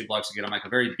 those two blokes are going to make a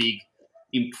very big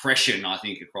impression, I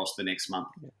think, across the next month.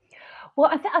 Well,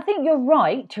 I think you're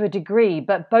right to a degree,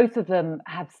 but both of them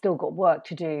have still got work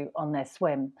to do on their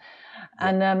swim.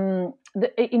 And,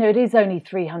 it is only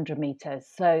 300 metres,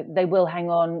 so they will hang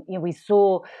on. We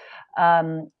saw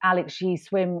Alex Shee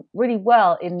swim really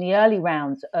well in the early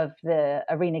rounds of the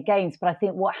Arena Games, but I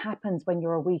think what happens when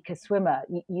you're a weaker swimmer,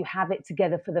 you have it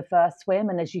together for the first swim,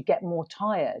 and as you get more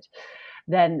tired,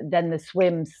 then the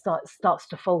swim starts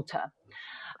to falter.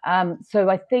 So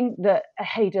I think that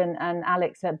Hayden and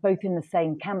Alex are both in the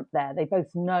same camp there. They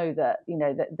both know that,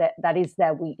 that is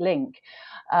their weak link.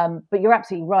 But you're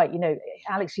absolutely right.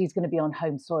 Alex Shee's going to be on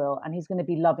home soil and he's going to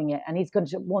be loving it. And he's going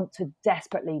to want to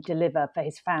desperately deliver for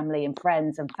his family and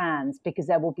friends and fans, because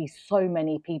there will be so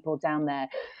many people down there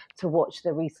to watch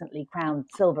the recently crowned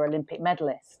silver Olympic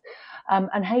medalist.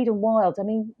 And Hayden Wild,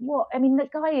 the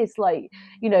guy is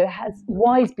has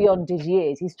wise beyond his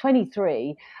years. He's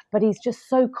 23, but he's just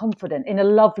so confident in a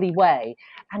lovely way,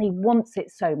 and he wants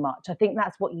it so much. I think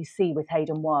that's what you see with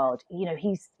Hayden Wild.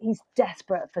 He's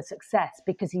desperate for success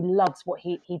because he loves what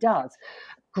he does.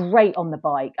 Great on the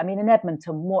bike. In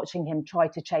Edmonton, watching him try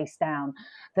to chase down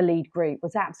the lead group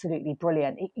was absolutely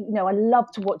brilliant. I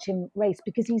love to watch him race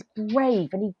because he's brave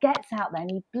and he gets out there and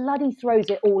he bloody throws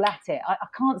it all at it. I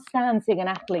can't stand seeing an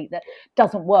athlete that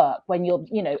doesn't work when you're,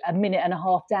 a minute and a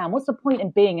half down. What's the point in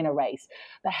being in a race?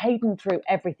 But Hayden threw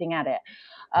everything at it.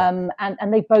 And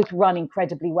they both run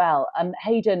incredibly well.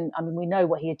 Hayden, I mean, we know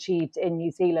what he achieved in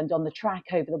New Zealand on the track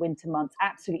over the winter months.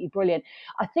 Absolutely brilliant.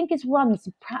 I think his run's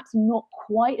perhaps not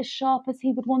quite as sharp as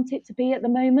he would want it to be at the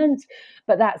moment.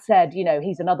 But that said,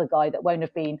 he's another guy that won't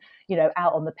have been,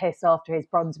 out on the piss after his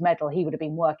bronze medal. He would have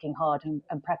been working hard and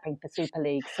prepping for Super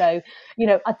League. So,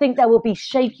 I think there will be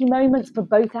shaky moments for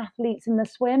both athletes in the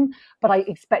swim, but I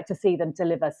expect to see them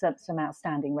deliver some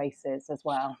outstanding races as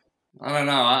well. I don't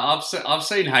know. I've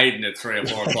seen Hayden at 3 or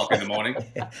 4 o'clock in the morning.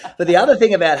 But the other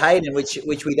thing about Hayden, which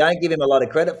we don't give him a lot of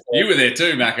credit for, you were there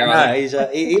too, Macca. No,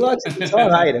 he likes to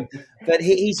time Hayden, but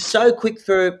he's so quick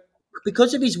through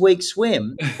because of his weak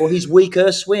swim or his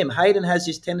weaker swim. Hayden has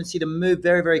this tendency to move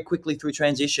very, very quickly through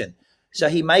transition, so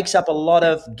he makes up a lot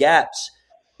of gaps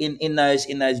in those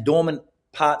dormant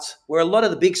parts where a lot of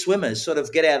the big swimmers sort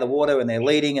of get out of the water and they're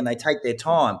leading and they take their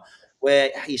time.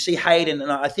 Where you see Hayden,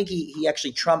 and I think he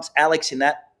actually trumps Alex in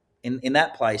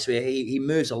that place where he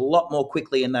moves a lot more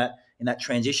quickly in that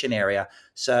transition area.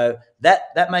 So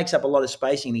that makes up a lot of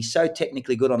spacing. He's so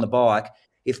technically good on the bike.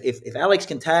 If Alex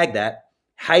can tag that,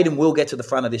 Hayden will get to the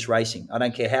front of this racing. I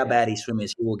don't care how bad his swim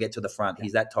is, he will get to the front.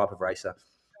 He's that type of racer.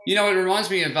 It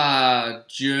reminds me of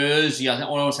Jersey, I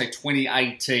want to say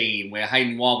 2018, where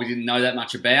Hayden Wilde we didn't know that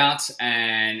much about,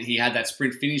 and he had that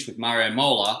sprint finish with Mario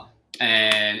Mola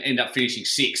and end up finishing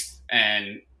 6th.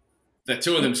 And the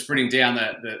two of them sprinting down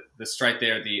the straight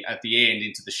there at the end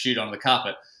into the chute on the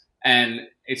carpet. And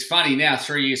it's funny now,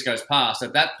 3 years goes past.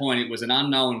 At that point, it was an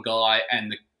unknown guy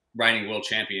and the reigning world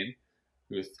champion.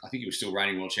 I think he was still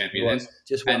reigning world champion then.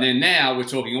 And then now we're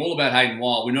talking all about Hayden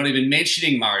Wilde. We're not even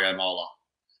mentioning Mario Mola,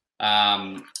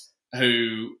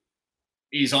 who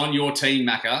is on your team,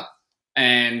 Macca,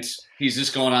 and he's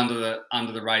just gone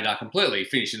under the radar completely. He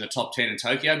finished in the top 10 in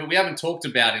Tokyo, but we haven't talked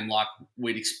about him like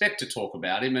we'd expect to talk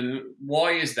about him. And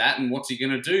why is that? And what's he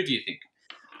going to do you think?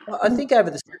 I think over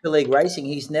the Super League racing,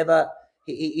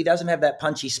 he doesn't have that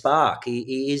punchy spark.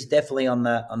 He is definitely on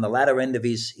the latter end of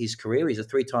his career. He's a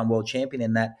 3-time world champion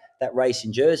in that race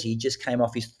in Jersey. He just came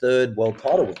off his 3rd world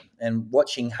title win. And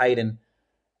watching Hayden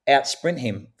out sprint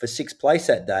him for 6th place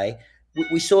that day,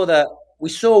 we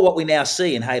saw what we now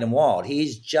see in Hayden Wilde. He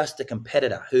is just a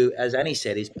competitor who, as Annie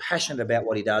said, is passionate about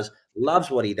what he does, loves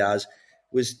what he does,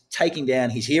 was taking down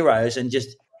his heroes and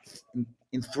just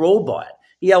enthralled by it.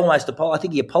 I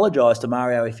think he apologised to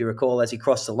Mario, if you recall, as he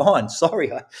crossed the line.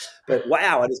 Sorry, but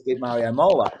wow, I just beat Mario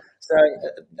Mola. So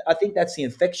I think that's the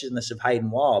infectiousness of Hayden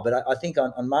Wilde. But I think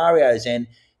on Mario's end,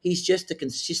 he's just a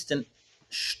consistent,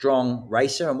 strong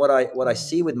racer. And what I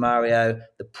see with Mario,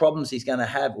 the problems he's going to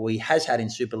have, or he has had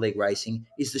in Super League racing,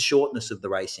 is the shortness of the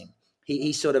racing.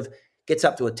 He sort of gets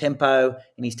up to a tempo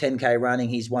in his 10K running.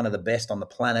 He's one of the best on the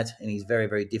planet, and he's very,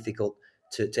 very difficult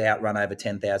to outrun over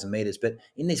 10,000 metres. But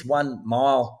in this 1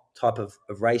 mile type of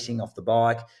racing off the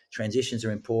bike, transitions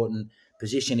are important,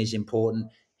 position is important.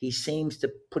 He seems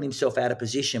to put himself out of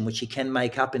position, which he can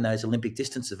make up in those Olympic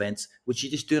distance events, which you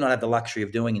just do not have the luxury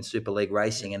of doing in Super League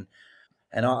racing.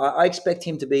 And I expect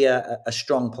him to be a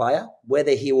strong player.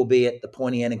 Whether he will be at the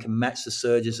pointy end and can match the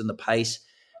surges and the pace,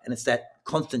 and it's that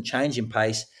constant change in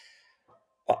pace,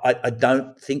 I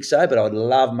don't think so, but I'd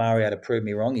love Mario to prove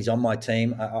me wrong. He's on my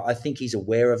team. I think he's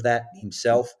aware of that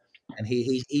himself, and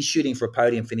he's shooting for a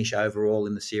podium finish overall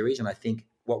in the series. And I think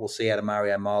what we'll see out of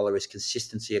Mario Mola is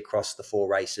consistency across the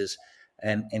 4 races,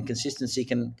 and consistency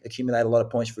can accumulate a lot of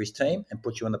points for his team and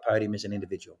put you on the podium as an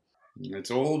individual.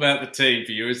 It's all about the team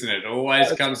for you, isn't it? It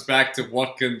always comes back to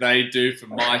what can they do for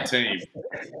my team.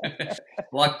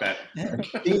 Like that.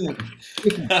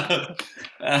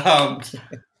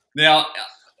 Now,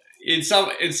 in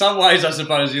some ways, I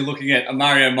suppose you're looking at a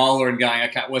Mario Mola and going,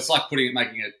 okay, well, it's like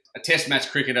making a test match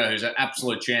cricketer who's an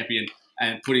absolute champion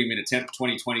and putting him in a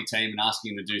 2020 team and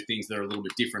asking him to do things that are a little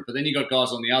bit different. But then you've got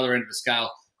guys on the other end of the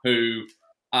scale who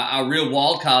are real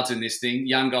wild cards in this thing.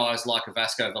 Young guys like a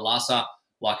Vasco Velasa,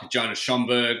 like a Jonas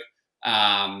Schomburg,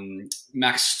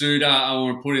 Max Studer, I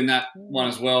want to put in that one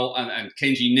as well. And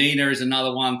Kenji Nina is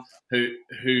another one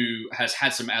who has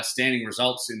had some outstanding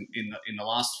results in the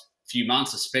last few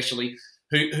months, especially,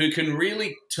 who can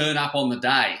really turn up on the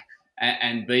day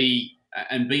and be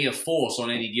a force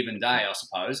on any given day, I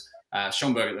suppose.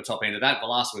 Schomburg at the top end of that.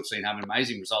 Velasa we've seen having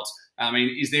amazing results. I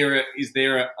mean, is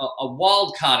there a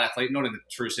wild card athlete, not in the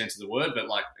true sense of the word, but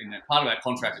like in part of our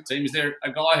contracted team? Is there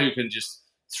a guy who can just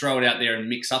throw it out there and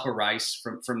mix up a race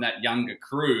from that younger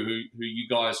crew who you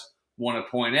guys want to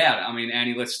point out? I mean,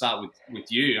 Annie, let's start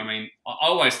with you. I mean, I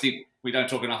always think we don't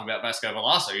talk enough about Vasco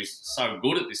Velasa, who's so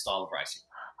good at this style of racing.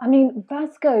 I mean,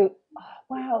 Vasco,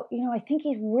 wow, I think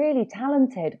he's really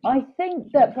talented. I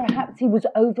think that perhaps he was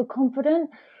overconfident.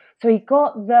 So he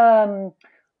got the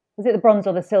Was it the bronze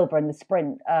or the silver in the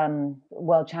sprint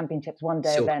World Championships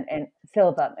one-day event in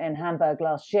silver in Hamburg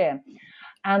last year?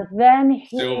 And then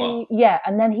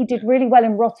he did really well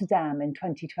in Rotterdam in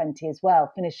 2020 as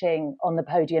well, finishing on the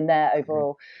podium there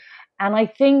overall. And I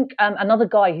think another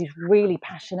guy who's really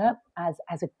passionate,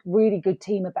 has a really good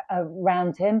team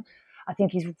around him. I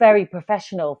think he's very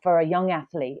professional for a young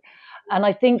athlete. And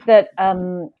I think that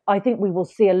we will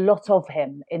see a lot of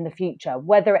him in the future.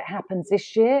 Whether it happens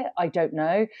this year, I don't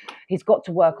know. He's got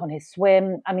to work on his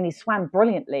swim. I mean, he swam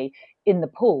brilliantly in the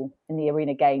pool in the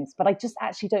Arena Games, but I just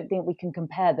actually don't think we can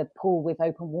compare the pool with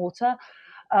open water.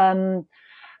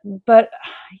 But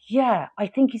yeah, I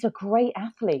think he's a great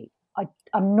athlete.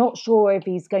 I'm not sure if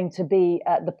he's going to be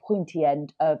at the pointy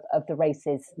end of the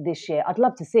races this year. I'd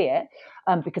love to see it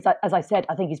because, as I said,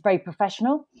 I think he's very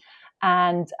professional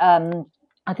and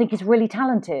I think he's really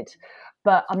talented,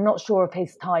 but I'm not sure if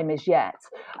his time is yet.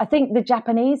 I think the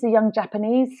young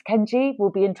Japanese, Kenji,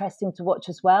 will be interesting to watch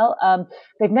as well.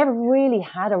 They've never really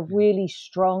had a really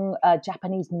strong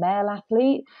Japanese male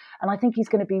athlete, and I think he's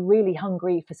going to be really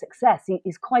hungry for success.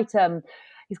 He's quite a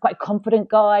confident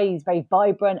guy. He's very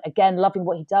vibrant. Again, loving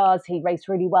what he does. He raced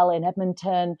really well in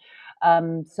Edmonton.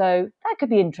 So that could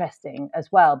be interesting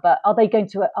as well. But are they going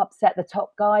to upset the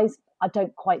top guys? I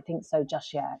don't quite think so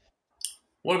just yet.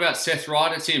 What about Seth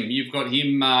Ryder, Tim? You've got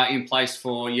him in place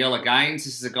for Yella Gaines.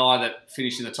 This is a guy that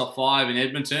finished in the top 5 in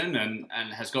Edmonton and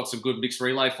has got some good mixed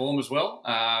relay form as well.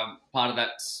 Part of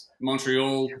that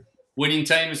Montreal winning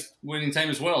team as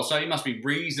well. So you must be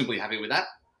reasonably happy with that.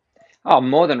 Oh,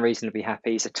 more than reasonably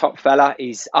happy. He's a top fella.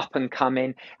 He's up and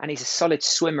coming, and he's a solid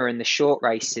swimmer in the short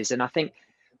races. And I think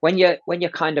when you're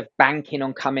kind of banking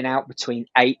on coming out between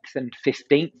 8th and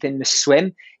 15th in the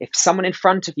swim, if someone in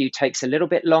front of you takes a little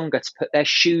bit longer to put their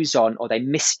shoes on, or they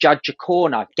misjudge a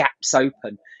corner, gaps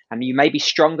open, and you may be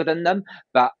stronger than them,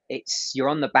 but you're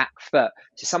on the back foot.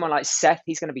 So someone like Seth,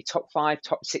 he's going to be top 5,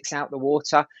 top 6 out the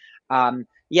water.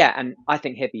 Yeah, and I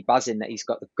think he'd be buzzing that he's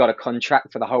got a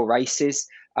contract for the whole races,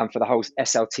 for the whole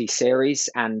SLT series,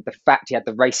 and the fact he had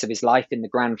the race of his life in the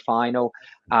grand final.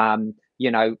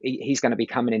 He's going to be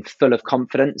coming in full of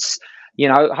confidence.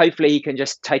 Hopefully he can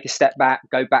just take a step back,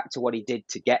 go back to what he did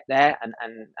to get there, and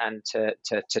to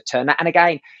turn that. And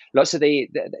again, lots of he'll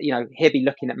be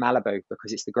looking at Malibu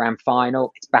because it's the grand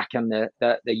final. It's back on the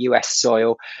US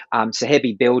soil, so he'll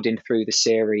be building through the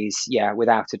series, yeah,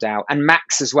 without a doubt. And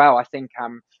Max as well. I think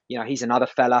he's another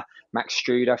fella, Max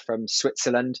Struder from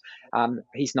Switzerland.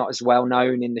 He's not as well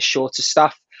known in the shorter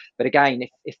stuff. But again,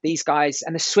 if these guys,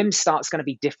 and the swim start's going to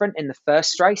be different in the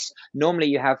first race. Normally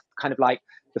you have kind of like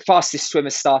the fastest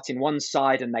swimmers start in one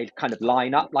side and they kind of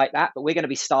line up like that. But we're going to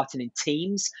be starting in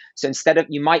teams. So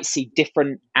you might see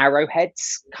different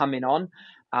arrowheads coming on.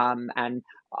 And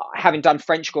having done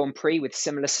French Grand Prix with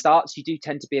similar starts, you do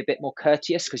tend to be a bit more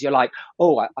courteous because you're like,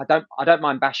 I don't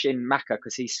mind bashing Macca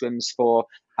because he swims for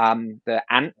the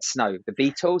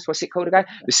Beetles, what's it called again?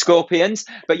 The Scorpions,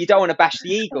 but you don't want to bash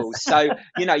the Eagles. So,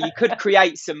 you could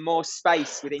create some more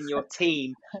space within your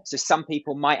team. So some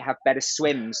people might have better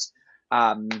swims,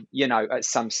 at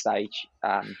some stage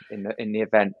in the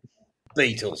event.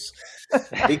 Beatles.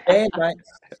 Big band, mate.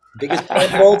 Biggest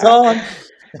band of all time.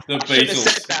 The Beatles.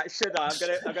 Said that, should I?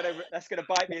 I'm gonna. That's gonna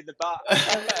bite me in the butt.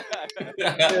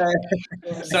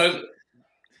 So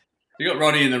you got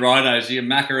Ronnie in the Rhinos. You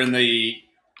got Macca in the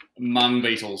Mung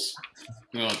Beatles.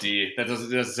 Oh dear, that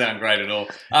doesn't sound great at all.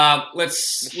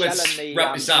 Let's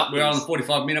wrap this up. We're on the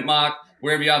 45-minute mark.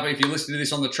 Wherever you are, if you're listening to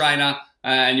this on the trainer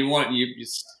and you want the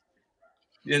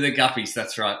Guppies.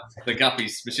 That's right, the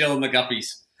Guppies. Michelle and the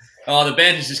Guppies. Oh, the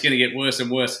band is just going to get worse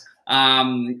and worse.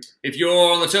 If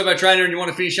you're on the Turbo Trainer and you want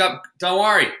to finish up, don't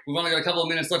worry. We've only got a couple of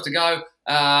minutes left to go.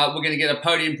 We're going to get a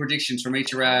podium predictions from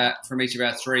each of our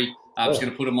three. I'm just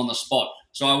going to put them on the spot.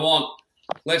 So I want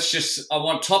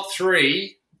top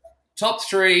three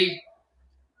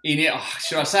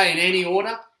should I say in any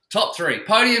order? Top 3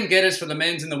 podium getters for the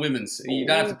men's and the women's. You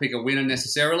don't have to pick a winner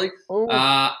necessarily.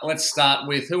 Let's start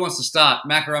with, who wants to start?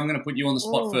 Macca, I'm going to put you on the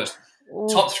spot first.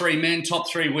 Top 3 men, top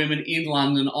 3 women in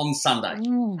London on Sunday.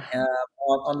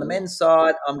 On the men's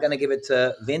side, I'm going to give it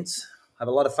to Vince. I have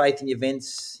a lot of faith in you,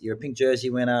 Vince. You're a pink jersey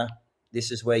winner.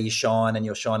 This is where you shine, and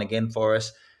you'll shine again for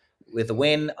us. With the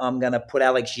win, I'm going to put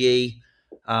Alex Yee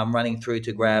running through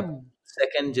to grab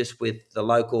second, just with the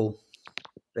local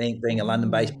being a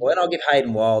London-based boy. And I'll give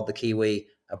Hayden Wild, the Kiwi,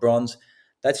 a bronze.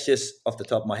 That's just off the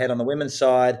top of my head. On the women's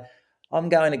side, I'm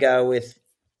going to go with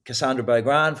Cassandra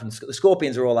Beaugrand from the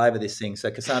Scorpions are all over this thing.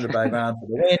 So Cassandra Beaugrand for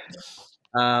the win.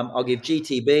 I'll give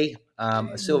GTB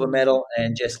a silver medal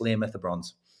and Jess Limeth a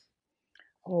bronze.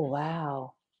 Oh,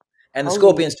 wow. and the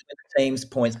Scorpions to win the team's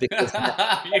points because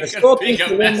the Scorpions pick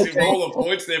up massive roll of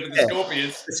points there for the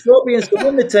Scorpions. The Scorpions to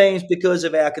win the teams because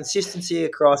of our consistency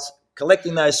across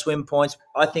collecting those swim points.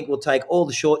 I think we'll take all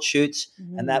the short shoots,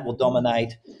 and that will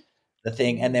dominate the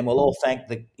thing. And then we'll all thank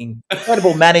the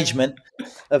incredible management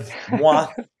of moi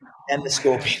and the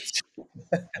Scorpions.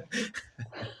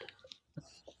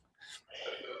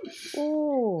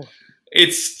 Ooh.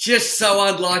 It's just so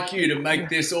unlike you to make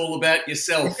this all about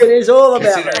yourself. It is all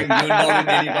about considering you're not in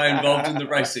any way involved in the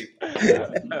racing.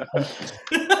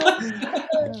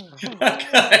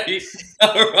 Okay.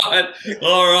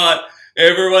 All right.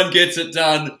 Everyone gets it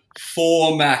done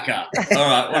for Macca. All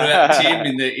right. What about Tim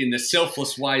in the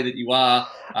selfless way that you are,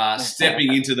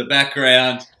 stepping into the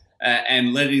background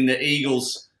and letting the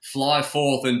Eagles fly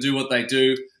forth and do what they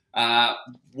do?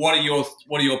 What are your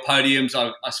podiums?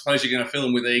 I suppose you're going to fill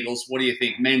them with Eagles. What do you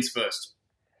think? Men's first.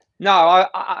 No,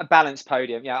 I balanced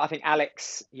podium. Yeah, I think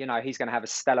Alex, he's going to have a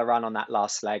stellar run on that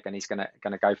last leg, and he's going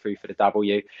to go through for the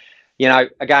W.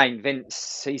 Again,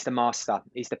 Vince, he's the master.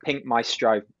 He's the pink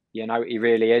maestro. He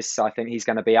really is. So I think he's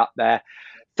going to be up there.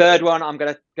 Third one, I'm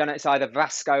going to it's either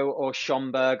Vasco or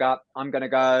Schomburger. I'm going to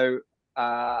go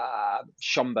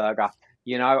Schomburger.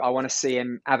 I want to see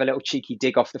him have a little cheeky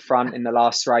dig off the front in the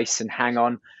last race and hang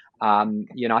on. I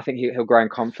think he'll grow in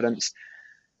confidence.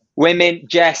 Women,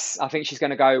 Jess, I think she's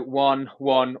going to go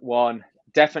 1-1-1.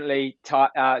 Definitely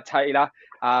Taylor.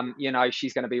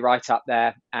 She's going to be right up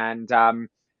there. And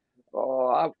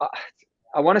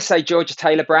I want to say Georgia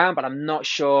Taylor Brown, but I'm not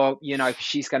sure, if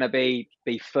she's going to be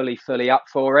fully up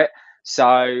for it. So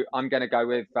I'm going to go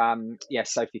with,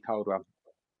 Sophie Caldwell.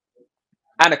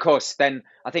 And of course, then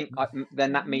I think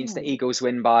that means the Eagles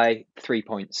win by 3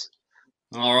 points.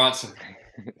 All right. So.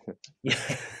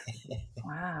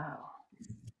 Wow.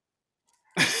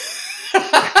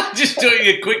 Just doing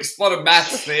a quick spot of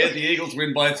maths there. The Eagles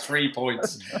win by 3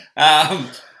 points.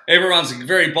 Everyone's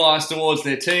very biased towards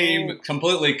their team,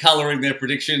 completely colouring their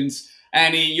predictions.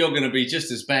 Annie, you're going to be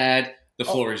just as bad. The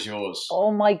floor is yours.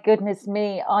 Oh my goodness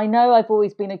me! I know I've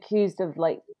always been accused of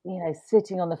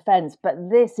sitting on the fence, but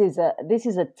this is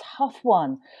a tough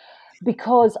one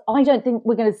because I don't think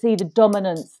we're going to see the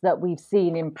dominance that we've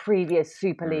seen in previous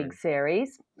Super League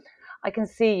series. I can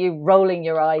see you rolling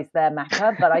your eyes there,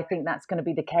 Macca, but I think that's going to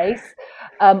be the case.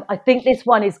 I think this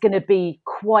one is going to be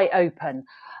quite open.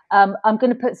 I'm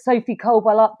going to put Sophie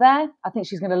Caldwell up there. I think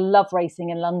she's going to love racing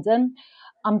in London.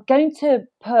 I'm going to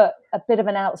put a bit of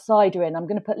an outsider in. I'm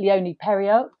going to put Leonie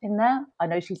Perriot in there. I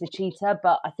know she's a cheater,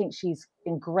 but I think she's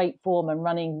in great form and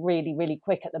running really, really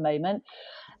quick at the moment.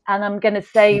 And I'm going to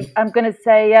say, who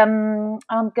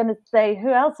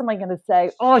else am I going to say?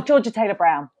 Oh, Georgia Taylor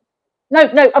Brown. No,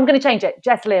 I'm going to change it.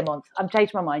 Jess Learmont. I'm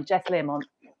changing my mind. Jess Learmont.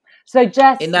 So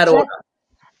Jess. In that order.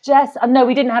 Jess, no,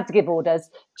 we didn't have to give orders.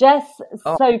 Jess,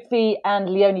 Sophie, and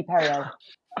Leonie Perriot.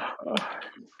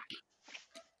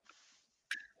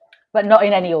 But not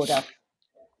in any order.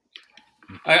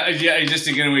 Are you just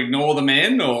going to ignore the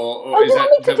men, or is that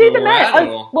to do the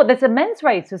men? Well, there's a men's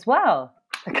race as well.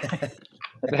 Okay.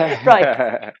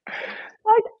 Right.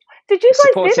 Did you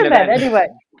guys do the men anyway?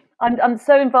 I'm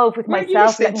so involved with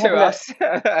myself. You to us.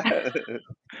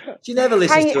 She never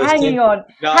listens to us. Hanging on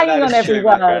every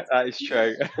word. That is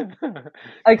true.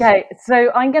 Okay, so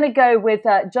I'm going to go with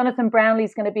Jonathan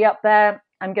Brownlee's going to be up there.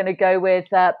 I'm going to go with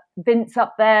Vince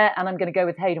up there, and I'm going to go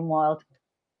with Hayden Wild.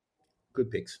 Good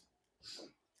picks.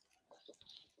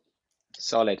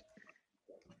 Solid.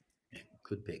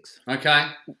 Good picks. Okay.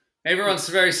 Everyone's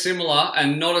very similar,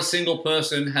 and not a single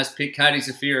person has picked Katie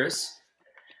Zafiris,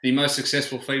 the most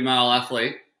successful female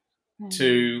athlete,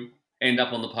 to end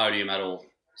up on the podium at all.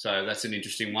 So that's an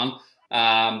interesting one.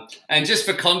 And just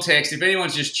for context, if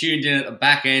anyone's just tuned in at the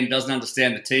back end, doesn't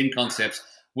understand the team concepts,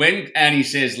 when Annie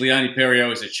says Leonie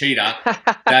Perriot is a cheater,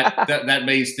 that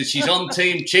means that she's on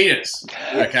team cheaters.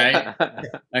 Okay?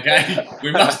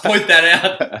 We must point that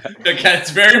out. Okay,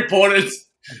 it's very important.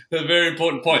 A very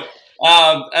important point.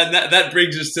 And that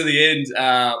brings us to the end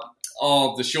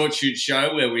of the Short Shoot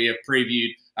Show, where we have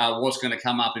previewed what's going to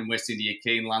come up in West India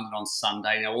Key in London on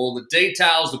Sunday. Now, all the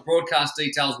details, the broadcast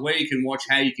details, where you can watch,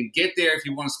 how you can get there if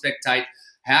you want to spectate,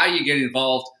 how you get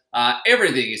involved,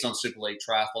 everything is on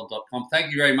superleaguetriathlon.com.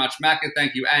 Thank you very much, Macca.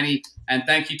 Thank you, Annie. And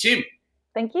thank you, Tim.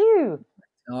 Thank you.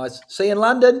 Nice. See you in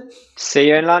London. See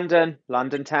you in London.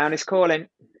 London town is calling.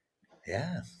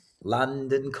 Yeah.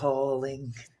 London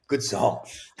calling. Good song.